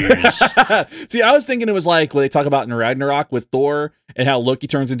 freeze. See, I was thinking it was like what they talk about in Ragnarok with Thor and how Loki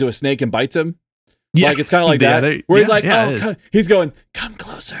turns into a snake and bites him. Yeah. Like, it's kind of like Yeah, that. Where he's like, he's going, come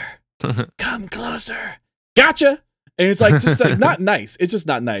closer. Come closer. Gotcha. And it's like, just like, not nice. It's just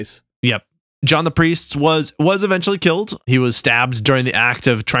not nice. Yep. John the Priest was eventually killed. He was stabbed during the act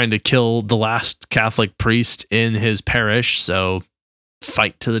of trying to kill the last Catholic priest in his parish. So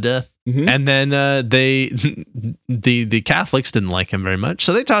fight to the death. Mm-hmm. And then the Catholics didn't like him very much.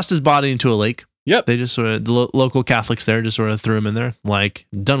 So they tossed his body into a lake. Yep. They just sort of, the local Catholics there just sort of threw him in there. Like,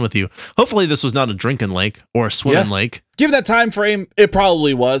 done with you. Hopefully this was not a drinking lake or a swimming lake. Given that time frame, it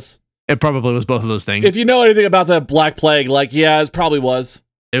probably was. It probably was both of those things. If you know anything about the Black Plague, like, yeah, it probably was.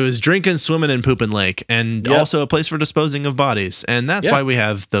 It was drinking, swimming, and pooping lake, and also a place for disposing of bodies. And that's why we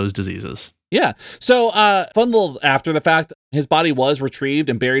have those diseases. Yeah. So, fun little after the fact, his body was retrieved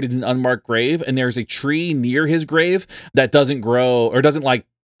and buried in an unmarked grave. And there's a tree near his grave that doesn't grow or doesn't like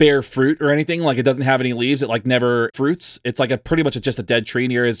bear fruit or anything. Like, it doesn't have any leaves. It like never fruits. It's like pretty much just a dead tree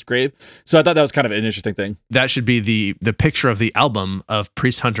near his grave. So I thought that was kind of an interesting thing. That should be the picture of the album of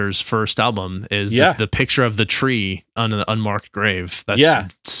Priest Hunter's first album is the picture of the tree on an unmarked grave.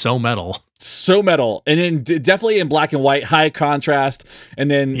 That's so metal. So metal. And then definitely in black and white, high contrast. And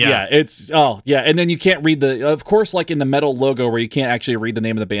then, and then you can't read of course, like in the metal logo where you can't actually read the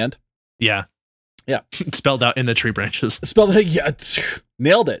name of the band. Yeah. Yeah. Spelled out in the tree branches.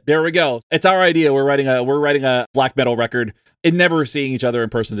 Nailed it. There we go. It's our idea. We're writing a black metal record and never seeing each other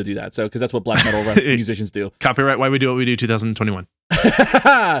in person to do that. So, because that's what black metal musicians do. Copyright Why We Do What We Do 2021.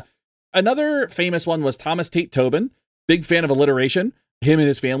 Another famous one was Thomas Tate Tobin. Big fan of alliteration. Him and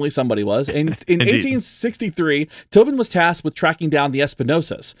his family, somebody was. And in 1863, Tobin was tasked with tracking down the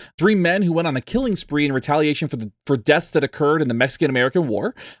Espinosas, 3 men who went on a killing spree in retaliation for deaths that occurred in the Mexican-American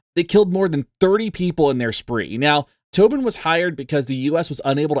War. They killed more than 30 people in their spree. Now, Tobin was hired because the U.S. was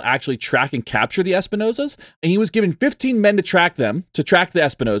unable to actually track and capture the Espinosas, and he was given 15 men to track the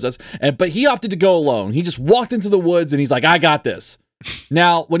Espinosas, but he opted to go alone. He just walked into the woods, and he's like, I got this.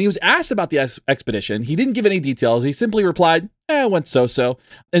 Now, when he was asked about the expedition, he didn't give any details. He simply replied, it went so-so.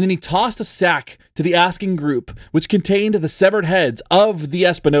 And then he tossed a sack to the asking group, which contained the severed heads of the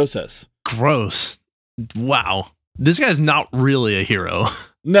Espinosas. Gross. Wow. This guy's not really a hero.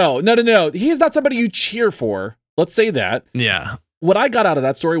 No. He is not somebody you cheer for. Let's say that. Yeah. What I got out of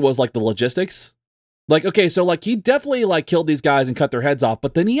that story was like the logistics. Like, okay, so like he definitely like killed these guys and cut their heads off,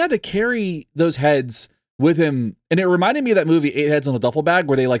 but then he had to carry those heads with him. And it reminded me of that movie, 8 Heads on a Duffel Bag,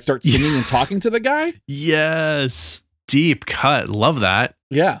 where they like start singing and talking to the guy. Yes. Deep cut. Love that.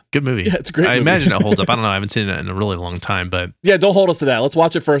 Yeah. Good movie. Yeah, it's a great movie. I imagine it holds up. I don't know. I haven't seen it in a really long time, but yeah, don't hold us to that. Let's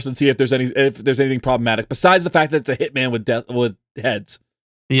watch it first and see if there's anything problematic besides the fact that it's a hitman with heads.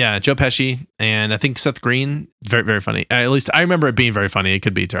 Yeah, Joe Pesci and I think Seth Green. Very, very funny. At least I remember it being very funny. It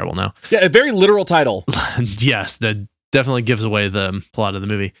could be terrible now. Yeah, a very literal title. Yes, that definitely gives away the plot of the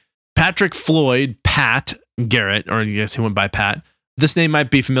movie. Patrick Floyd Pat Garrett, or I guess he went by Pat. This name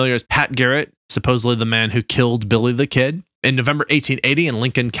might be familiar as Pat Garrett, supposedly the man who killed Billy the Kid. In November 1880 in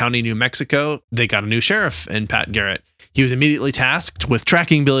Lincoln County, New Mexico, they got a new sheriff in Pat Garrett. He was immediately tasked with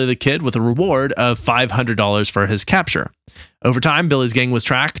tracking Billy the Kid with a reward of $500 for his capture. Over time, Billy's gang was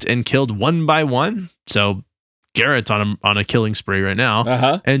tracked and killed one by one. So Garrett's on a killing spree right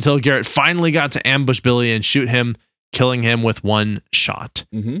now. Until Garrett finally got to ambush Billy and shoot him, killing him with one shot.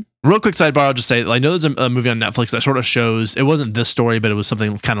 Mm-hmm. Real quick sidebar, I'll just say, I know there's a movie on Netflix that sort of shows, it wasn't this story, but it was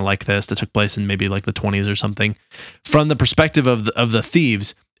something kind of like this that took place in maybe like the 20s or something, from the perspective of the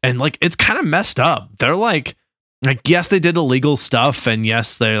thieves. And like, it's kind of messed up. They're like, yes, they did illegal stuff, and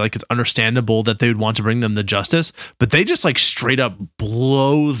yes, they're like, it's understandable that they would want to bring them to justice, but they just like straight up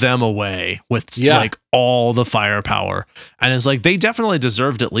blow them away with like all the firepower. And it's like, they definitely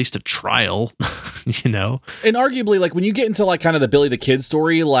deserved at least a trial, you know? And arguably, like when you get into like kind of the Billy the Kid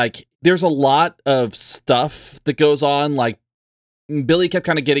story, like there's a lot of stuff that goes on. Like Billy kept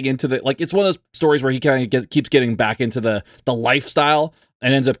kind of getting into it's one of those stories where he kind of keeps getting back into the lifestyle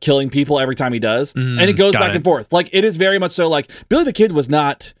and ends up killing people every time he does. And it goes back and forth. Like it is very much so like Billy the Kid was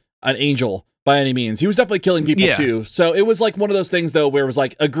not an angel by any means. He was definitely killing people too. So it was like one of those things though, where it was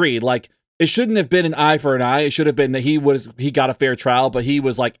like agreed, like it shouldn't have been an eye for an eye. It should have been that he got a fair trial, but he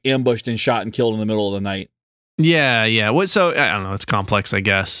was like ambushed and shot and killed in the middle of the night. Yeah. What? So I don't know. It's complex, I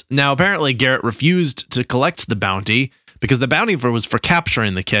guess. Now, apparently Garrett refused to collect the bounty because the bounty was for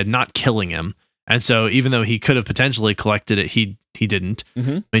capturing the kid, not killing him. And so even though he could have potentially collected it, he didn't.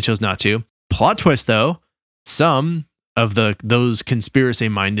 Mm-hmm. He chose not to. Plot twist, though, some of those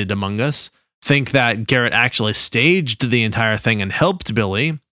conspiracy-minded among us think that Garrett actually staged the entire thing and helped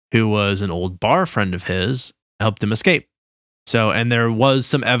Billy who was an old bar friend of his, helped him escape. So, and there was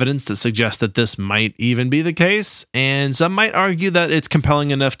some evidence that suggests that this might even be the case, and some might argue that it's compelling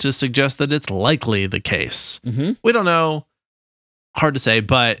enough to suggest that it's likely the case. Mm-hmm. We don't know. Hard to say,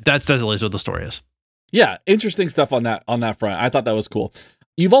 but that's at least what the story is. Yeah, interesting stuff on that front. I thought that was cool.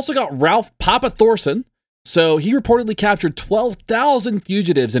 You've also got Ralph Papa Thorson. So he reportedly captured 12,000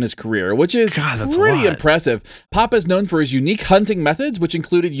 fugitives in his career, which is pretty impressive. Papa is known for his unique hunting methods, which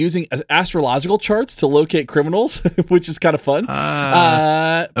included using astrological charts to locate criminals, which is kind of fun.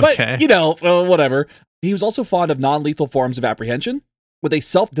 Okay. But, whatever. He was also fond of non-lethal forms of apprehension with a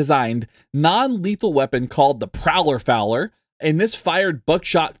self-designed non-lethal weapon called the Prowler Fowler, and this fired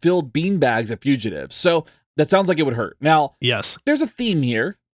buckshot-filled beanbags at fugitives. So that sounds like it would hurt. Now, yes, there's a theme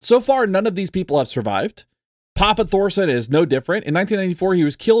here. So far, none of these people have survived. Papa Thorson is no different. In 1994, he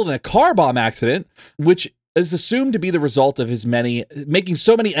was killed in a car bomb accident, which is assumed to be the result of his making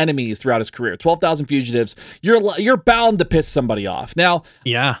so many enemies throughout his career. 12,000 fugitives. You're bound to piss somebody off. Now,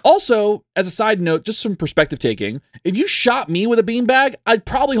 yeah. Also, as a side note, just some perspective taking, if you shot me with a beanbag, I'd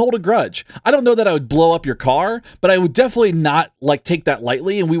probably hold a grudge. I don't know that I would blow up your car, but I would definitely not take that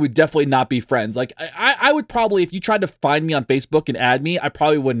lightly, and we would definitely not be friends. I would probably, if you tried to find me on Facebook and add me, I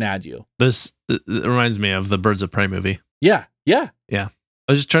probably wouldn't add you. This reminds me of the Birds of Prey movie. Yeah.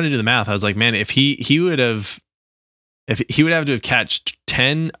 I was just trying to do the math. I was like, man, if he would have to have catched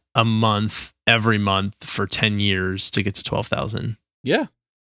 10 a month every month for 10 years to get to 12,000. Yeah.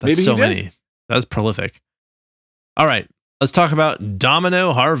 That's maybe so many. That's prolific. All right. Let's talk about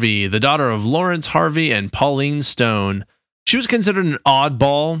Domino Harvey, the daughter of Lawrence Harvey and Pauline Stone. She was considered an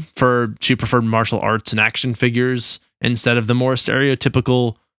oddball she preferred martial arts and action figures instead of the more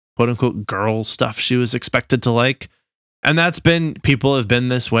stereotypical quote unquote girl stuff she was expected to like. And people have been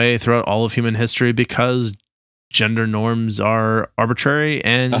this way throughout all of human history because gender norms are arbitrary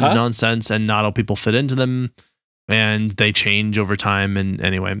and nonsense, and not all people fit into them, and they change over time. And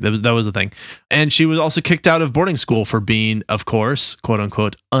anyway, that was the thing. And she was also kicked out of boarding school for being, of course, quote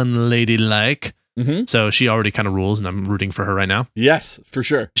unquote, unladylike. Mm-hmm. So she already kind of rules, and I'm rooting for her right now. Yes, for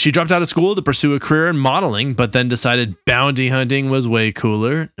sure. She dropped out of school to pursue a career in modeling, but then decided bounty hunting was way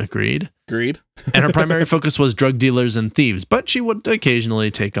cooler. Agreed. And her primary focus was drug dealers and thieves, but she would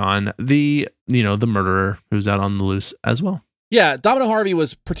occasionally take on the murderer who's out on the loose as well. Yeah, Domino Harvey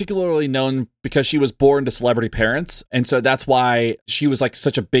was particularly known because she was born to celebrity parents, and so that's why she was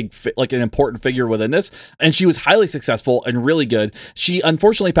such a big, an important figure within this, and she was highly successful and really good. She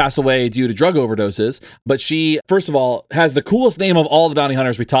unfortunately passed away due to drug overdoses, but she, first of all, has the coolest name of all the bounty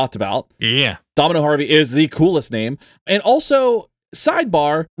hunters we talked about. Yeah. Domino Harvey is the coolest name, and also,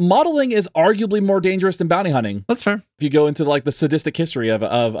 sidebar, modeling is arguably more dangerous than bounty hunting. That's fair. If you go into the sadistic history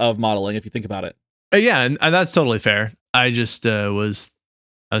of modeling, if you think about it. Yeah, and that's totally fair. I just was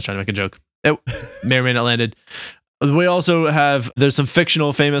trying to make a joke. It may or may not landed. We also there's some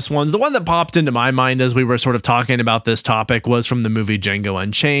fictional famous ones. The one that popped into my mind as we were sort of talking about this topic was from the movie Django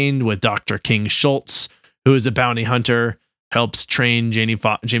Unchained with Dr. King Schultz, who is a bounty hunter, helps train Jamie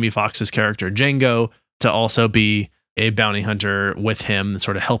Foxx's character Django to also be a bounty hunter with him,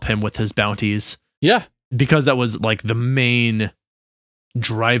 sort of help him with his bounties. Yeah. Because that was the main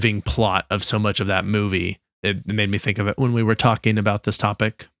driving plot of so much of that movie. It made me think of it when we were talking about this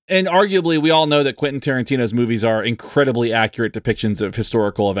topic. And arguably, we all know that Quentin Tarantino's movies are incredibly accurate depictions of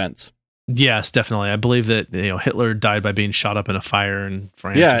historical events. Yes, definitely. I believe that Hitler died by being shot up in a fire in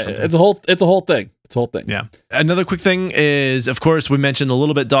France. Yeah, it's a whole thing. It's a whole thing. Yeah. Another quick thing is, of course, we mentioned a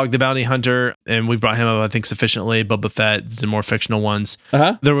little bit Dog the Bounty Hunter, and we brought him up, I think, sufficiently. Boba Fett, some more fictional ones.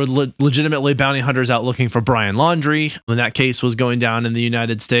 There were legitimately bounty hunters out looking for Brian Laundrie when that case was going down in the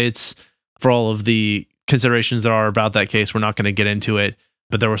United States. For all of the considerations there are about that case, we're not going to get into it.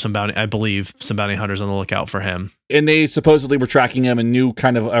 But there were some bounty hunters on the lookout for him. And they supposedly were tracking him and knew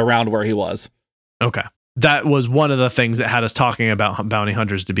kind of around where he was. Okay. That was one of the things that had us talking about bounty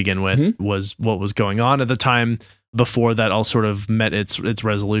hunters to begin with, was what was going on at the time before that all sort of met its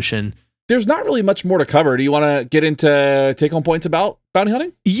resolution. There's not really much more to cover. Do you want to get into take-home points about bounty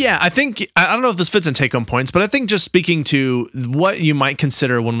hunting? Yeah, I think, I don't know if this fits in take-home points, but I think just speaking to what you might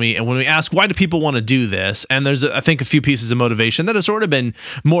consider when we ask, why do people want to do this? And there's, I think, a few pieces of motivation that have sort of been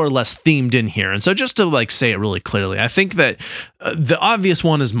more or less themed in here. And so just to say it really clearly, I think that the obvious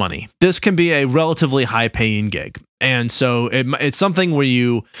one is money. This can be a relatively high-paying gig. And so it's something where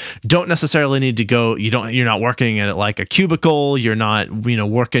you don't necessarily need to go. You're not working at a cubicle. You're not,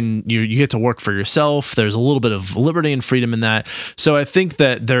 working. You get to work for yourself. There's a little bit of liberty and freedom in that. So I think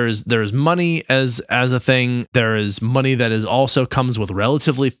that there's money as a thing. There is money that is also comes with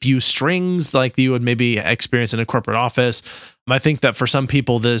relatively few strings, like you would maybe experience in a corporate office. I think that for some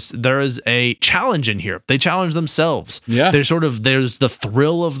people, there is a challenge in here. They challenge themselves. Yeah. There's the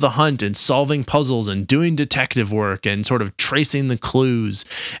thrill of the hunt and solving puzzles and doing detective work and sort of tracing the clues.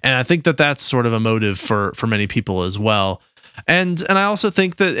 And I think that that's sort of a motive for many people as well. And I also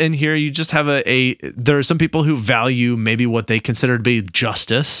think that in here you just have there are some people who value maybe what they consider to be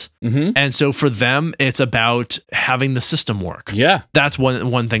justice. Mm-hmm. And so for them, it's about having the system work. Yeah. That's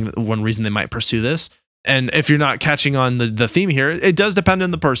one reason they might pursue this. And if you're not catching on the theme here, it does depend on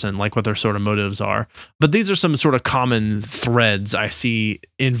the person, like what their sort of motives are. But these are some sort of common threads I see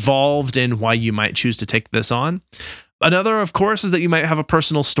involved in why you might choose to take this on. Another, of course, is that you might have a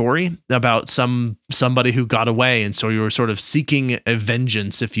personal story about somebody who got away. And so you're sort of seeking a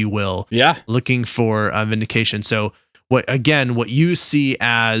vengeance, if you will. Yeah. Looking for a vindication. So what you see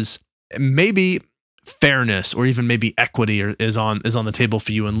as maybe fairness or even maybe equity is on the table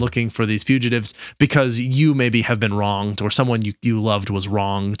for you, and looking for these fugitives because you maybe have been wronged or someone you loved was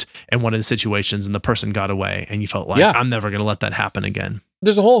wronged in one of the situations and the person got away and you felt like, I'm never going to let that happen again.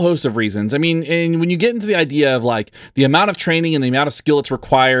 There's a whole host of reasons. I mean, and when you get into the idea of like the amount of training and the amount of skill it's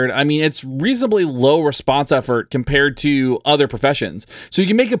required, I mean, it's reasonably low response effort compared to other professions. So you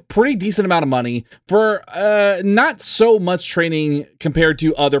can make a pretty decent amount of money for not so much training compared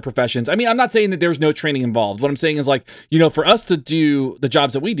to other professions. I mean, I'm not saying that there's no training involved. What I'm saying is like, for us to do the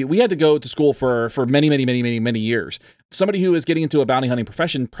jobs that we do, we had to go to school for many, many, many, many, many years. Somebody who is getting into a bounty hunting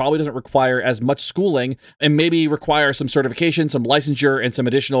profession probably doesn't require as much schooling and maybe require some certification, some licensure, and some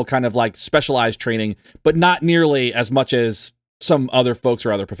additional kind of like specialized training, but not nearly as much as some other folks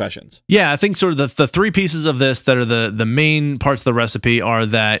or other professions. Yeah, I think sort of the three pieces of this that are the main parts of the recipe are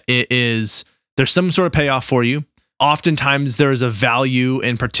that there's some sort of payoff for you. Oftentimes there is a value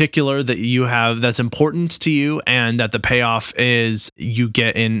in particular that you have that's important to you, and that the payoff is you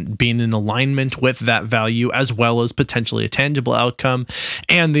get in being in alignment with that value, as well as potentially a tangible outcome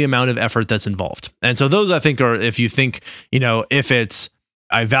and the amount of effort that's involved. And so those, I think, are, if you think, if it's,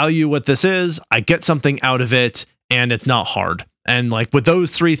 I value what this is, I get something out of it, and it's not hard. And like with those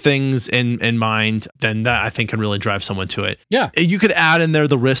three things in mind, then that I think can really drive someone to it. Yeah. You could add in there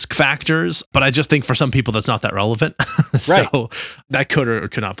the risk factors, but I just think for some people that's not that relevant. So that could or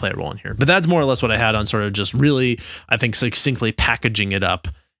could not play a role in here. But that's more or less what I had on sort of just really, I think, succinctly packaging it up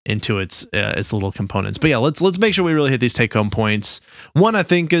into its little components. But yeah, let's make sure we really hit these take-home points. One, I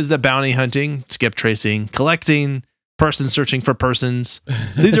think, is that bounty hunting, skip tracing, collecting, persons searching for persons.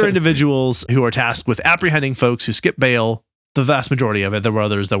 These are individuals who are tasked with apprehending folks who skip bail. The vast majority of it. There were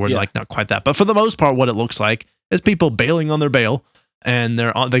others that were like not quite that, but for the most part, what it looks like is people bailing on their bail, and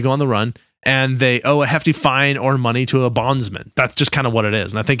they go on the run, and they owe a hefty fine or money to a bondsman. That's just kind of what it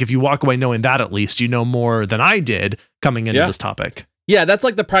is. And I think if you walk away knowing that, at least you know more than I did coming into this topic. Yeah, that's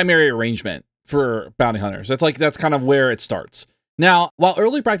like the primary arrangement for bounty hunters. That's kind of where it starts. Now, while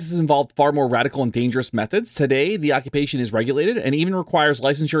early practices involved far more radical and dangerous methods, today the occupation is regulated and even requires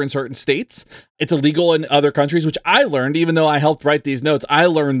licensure in certain states. It's illegal in other countries, which I learned, even though I helped write these notes. I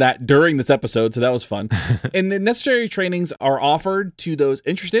learned that during this episode, so that was fun. And the necessary trainings are offered to those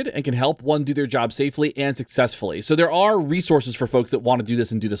interested and can help one do their job safely and successfully. So there are resources for folks that want to do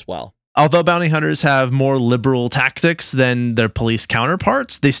this and do this well. Although bounty hunters have more liberal tactics than their police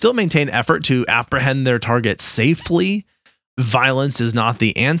counterparts, they still maintain effort to apprehend their targets safely. Violence is not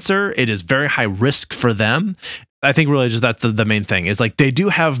the answer. It is very high risk for them. I think really just that's the main thing is like they do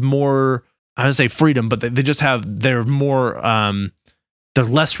have more, I would say freedom, but they're more, they're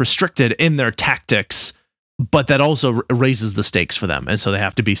less restricted in their tactics, but that also raises the stakes for them. And so they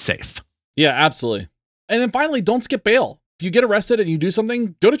have to be safe. Yeah, absolutely. And then finally, don't skip bail. If you get arrested and you do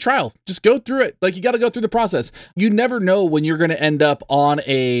something, go to trial. Just go through it. Like, you got to go through the process. You never know when you're going to end up on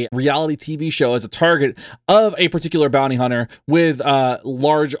a reality TV show as a target of a particular bounty hunter with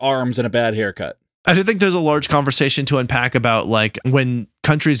large arms and a bad haircut. I do think there's a large conversation to unpack about like when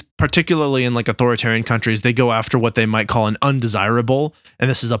countries, particularly in like authoritarian countries, they go after what they might call an undesirable. And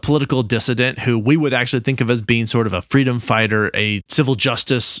this is a political dissident who we would actually think of as being sort of a freedom fighter, a civil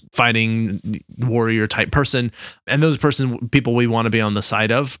justice fighting warrior type person. And those people we want to be on the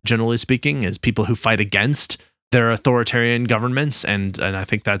side of, generally speaking, is people who fight against their authoritarian governments, and I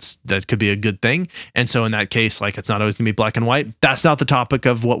think that could be a good thing. And so in that case, like, it's not always gonna be black and white. That's not the topic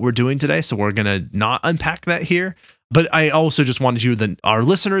of what we're doing today, so we're gonna not unpack that here. But I also just wanted our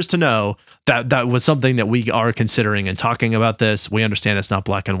listeners to know that was something that we are considering and talking about this. We understand it's not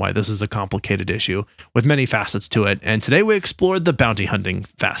black and white. This is a complicated issue with many facets to it. And today we explored the bounty hunting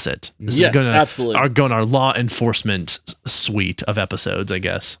facet. This is going absolutely. Our law enforcement suite of episodes, I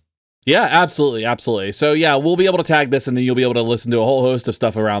guess. Yeah, absolutely. Absolutely. So yeah, we'll be able to tag this and then you'll be able to listen to a whole host of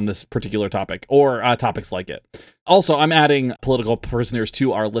stuff around this particular topic or topics like it. Also, I'm adding political prisoners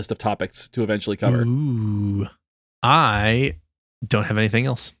to our list of topics to eventually cover. Ooh. I don't have anything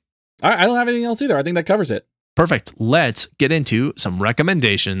else. I don't have anything else either. I think that covers it. Perfect. Let's get into some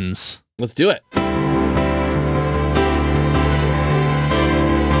recommendations. Let's do it.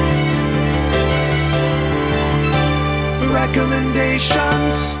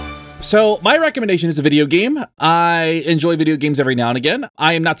 Recommendations. So my recommendation is a video game. I enjoy video games every now and again.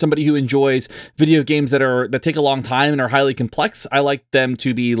 I am not somebody who enjoys video games that take a long time and are highly complex. I like them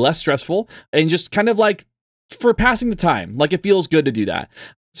to be less stressful and just kind of like for passing the time. Like it feels good to do that.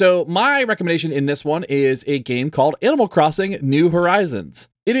 So my recommendation in this one is a game called Animal Crossing New Horizons.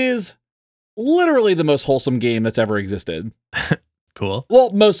 It is literally the most wholesome game that's ever existed. Cool.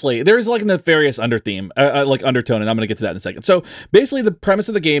 Well, mostly. There's like a nefarious undertheme, like undertone, and I'm going to get to that in a second. So basically the premise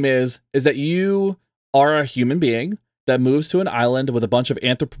of the game is that you are a human being that moves to an island with a bunch of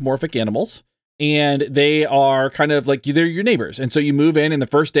anthropomorphic animals, and they are kind of like, they're your neighbors. And so you move in, and the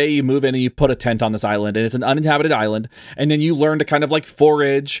first day you move in and you put a tent on this island, and it's an uninhabited island, and then you learn to kind of like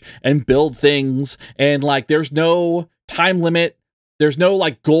forage and build things, and like there's no time limit. There's no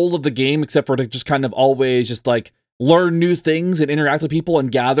like goal of the game except for to just kind of always just like learn new things and interact with people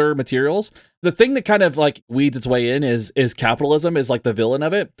and gather materials. The thing that kind of like weeds its way in is capitalism is like the villain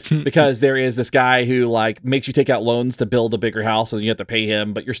of it, because there is this guy who like makes you take out loans to build a bigger house and you have to pay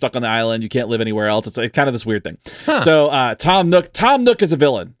him, but you're stuck on the island. You can't live anywhere else. It's like kind of this weird thing. Huh. So Tom Nook is a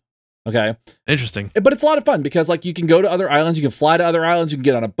villain. Okay. Interesting. But it's a lot of fun because like you can go to other islands, you can fly to other islands, you can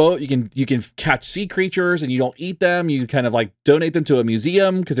get on a boat, you can catch sea creatures and you don't eat them. You kind of like donate them to a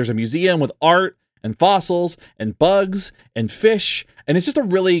museum because there's a museum with art and fossils and bugs and fish. And it's just a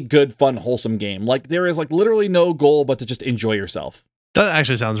really good, fun, wholesome game. Like there is like literally no goal but to just enjoy yourself. That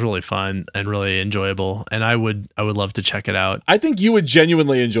actually sounds really fun and really enjoyable. And I would love to check it out. I think you would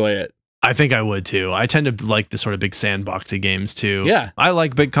genuinely enjoy it. I think I would too. I tend to like the sort of big sandboxy games too. Yeah. I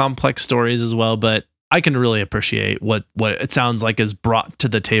like big complex stories as well, but I can really appreciate what it sounds like is brought to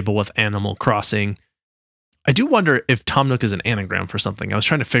the table with Animal Crossing. I do wonder if Tom Nook is an anagram for something. I was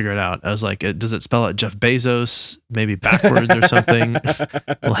trying to figure it out. I was like, does it spell out Jeff Bezos maybe backwards or something?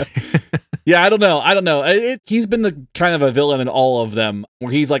 Yeah, I don't know. He's been the kind of a villain in all of them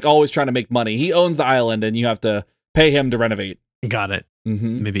where he's like always trying to make money. He owns the island and you have to pay him to renovate. Got it.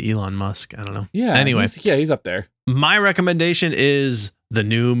 Mm-hmm. Maybe Elon Musk. I don't know. Yeah. Anyway. He's up there. My recommendation is the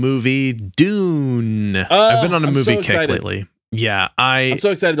new movie Dune. I've been on a movie kick lately. Yeah, I'm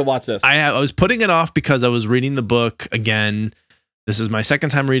so excited to watch this. I was putting it off because I was reading the book again. This is my second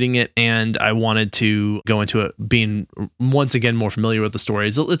time reading it, and I wanted to go into it being once again more familiar with the story.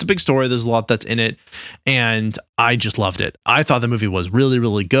 It's a big story. There's a lot that's in it, and I just loved it. I thought the movie was really,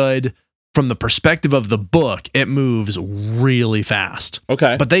 really good. From the perspective of the book, it moves really fast.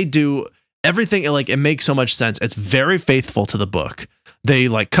 Okay. But they do everything, like it makes so much sense. It's very faithful to the book. They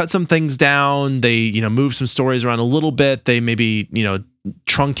like cut some things down. They, move some stories around a little bit. They maybe,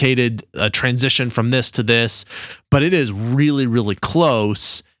 truncated a transition from this to this, but it is really, really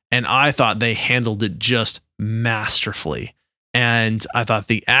close. And I thought they handled it just masterfully. And I thought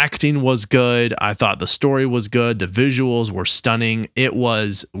the acting was good. I thought the story was good. The visuals were stunning. It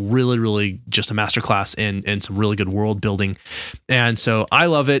was really, really just a masterclass in some really good world building. And so I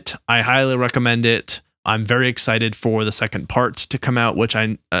love it. I highly recommend it. I'm very excited for the second part to come out, which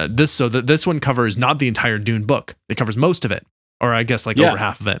this one covers not the entire Dune book. It covers most of it, or I guess over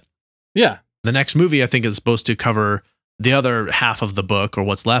half of it. Yeah. The next movie I think is supposed to cover the other half of the book or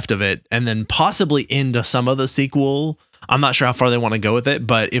what's left of it, and then possibly into some of the sequel. I'm not sure how far they want to go with it,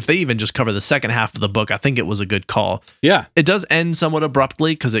 but if they even just cover the second half of the book, I think it was a good call. Yeah. It does end somewhat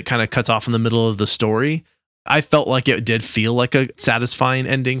abruptly because it kind of cuts off in the middle of the story. I felt like it did feel like a satisfying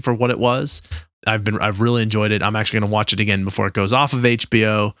ending for what it was. I've really enjoyed it. I'm actually going to watch it again before it goes off of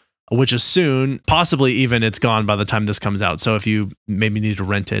HBO, which is soon. Possibly even it's gone by the time this comes out. So if you maybe need to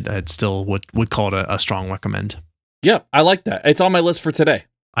rent it, I'd still would call it a strong recommend. Yeah, I like that. It's on my list for today.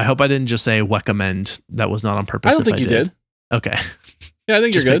 I hope I didn't just say recommend. That was not on purpose. I don't think you did. Okay. Yeah, I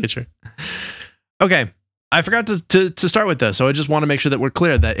think you're good. Sure. Okay. I forgot to start with this, so I just want to make sure that we're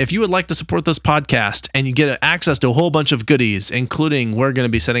clear that if you would like to support this podcast and you get access to a whole bunch of goodies, including we're going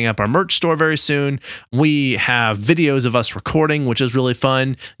to be setting up our merch store very soon. We have videos of us recording, which is really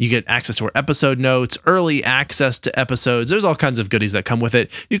fun. You get access to our episode notes, early access to episodes. There's all kinds of goodies that come with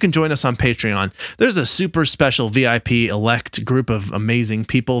it. You can join us on Patreon. There's a super special VIP elect group of amazing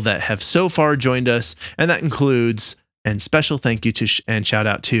people that have so far joined us, and that includes And special thank you to and shout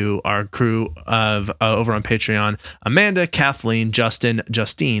out to our crew of over on Patreon: Amanda, Kathleen, Justin,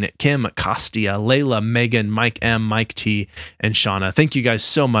 Justine, Kim, Costia, Layla, Megan, Mike M, Mike T, and Shauna. Thank you guys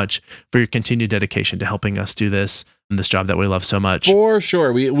so much for your continued dedication to helping us do this job that we love so much. For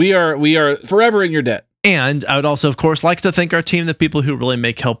sure. We are forever in your debt. And I would also, of course, like to thank our team, the people who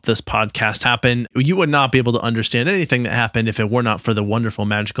really help this podcast happen. You would not be able to understand anything that happened if it were not for the wonderful,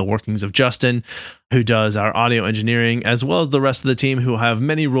 magical workings of Justin, who does our audio engineering, as well as the rest of the team who have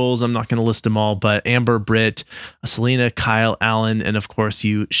many roles. I'm not going to list them all, but Amber, Britt, Selena, Kyle, Alan, and of course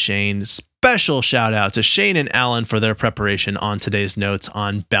you, Shane. Special shout out to Shane and Alan for their preparation on today's notes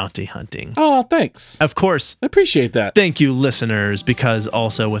on bounty hunting. Oh, thanks. Of course. I appreciate that. Thank you, listeners, because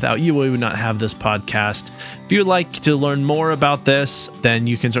also without you, we would not have this podcast. If you'd like to learn more about this, then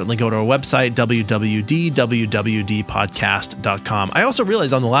you can certainly go to our website, www.wwdpodcast.com. I also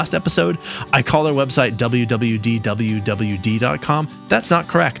realized on the last episode, I called our website www.wwd.com. That's not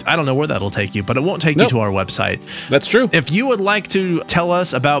correct. I don't know where that'll take you, but it won't take you to our website. That's true. If you would like to tell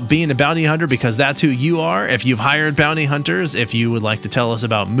us about being a bounty hunter, because that's who you are, if you've hired bounty hunters, if you would like to tell us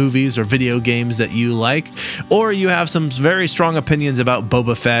about movies or video games that you like, or you have some very strong opinions about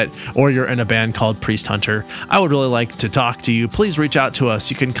Boba Fett, or you're in a band called Priest Hunter, I would really like to talk to you. Please reach out to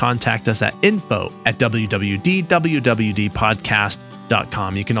us. You can contact us at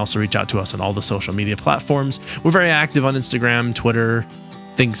info@wwdpodcast.com. You can also reach out to us on all the social media platforms. We're very active on Instagram, Twitter,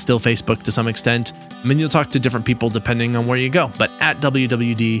 I think still Facebook to some extent. I mean, you'll talk to different people depending on where you go, but at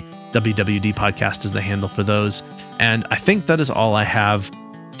WWD Podcast is the handle for those. And I think that is all I have.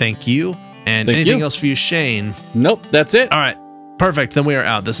 Thank you. And anything else for you, Shane? Nope, that's it. All right, perfect. Then we are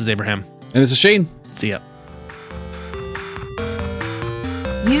out. This is Abraham. And this is Shane. See ya.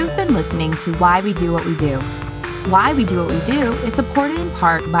 You've been listening to Why We Do What We Do. Why We Do What We Do is supported in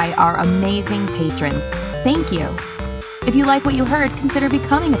part by our amazing patrons. Thank you. If you like what you heard, consider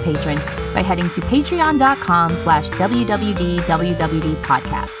becoming a patron by heading to patreon.com/WWDWWD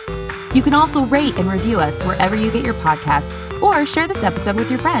podcast. You can also rate and review us wherever you get your podcasts, or share this episode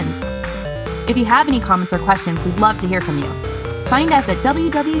with your friends. If you have any comments or questions, we'd love to hear from you. Find us at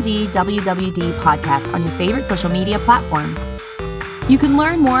WWDWWD podcast on your favorite social media platforms. You can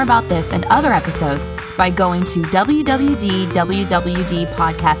learn more about this and other episodes by going to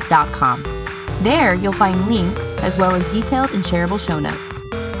www.wwdpodcast.com. There, you'll find links as well as detailed and shareable show notes.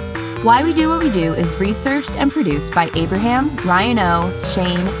 Why We Do What We Do is researched and produced by Abraham, Ryan O,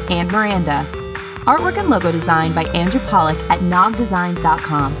 Shane, and Miranda. Artwork and logo design by Andrew Pollock at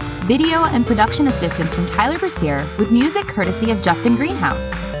nogdesigns.com. Video and production assistance from Tyler Brasier, with music courtesy of Justin Greenhouse.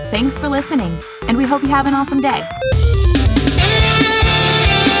 Thanks for listening, and we hope you have an awesome day.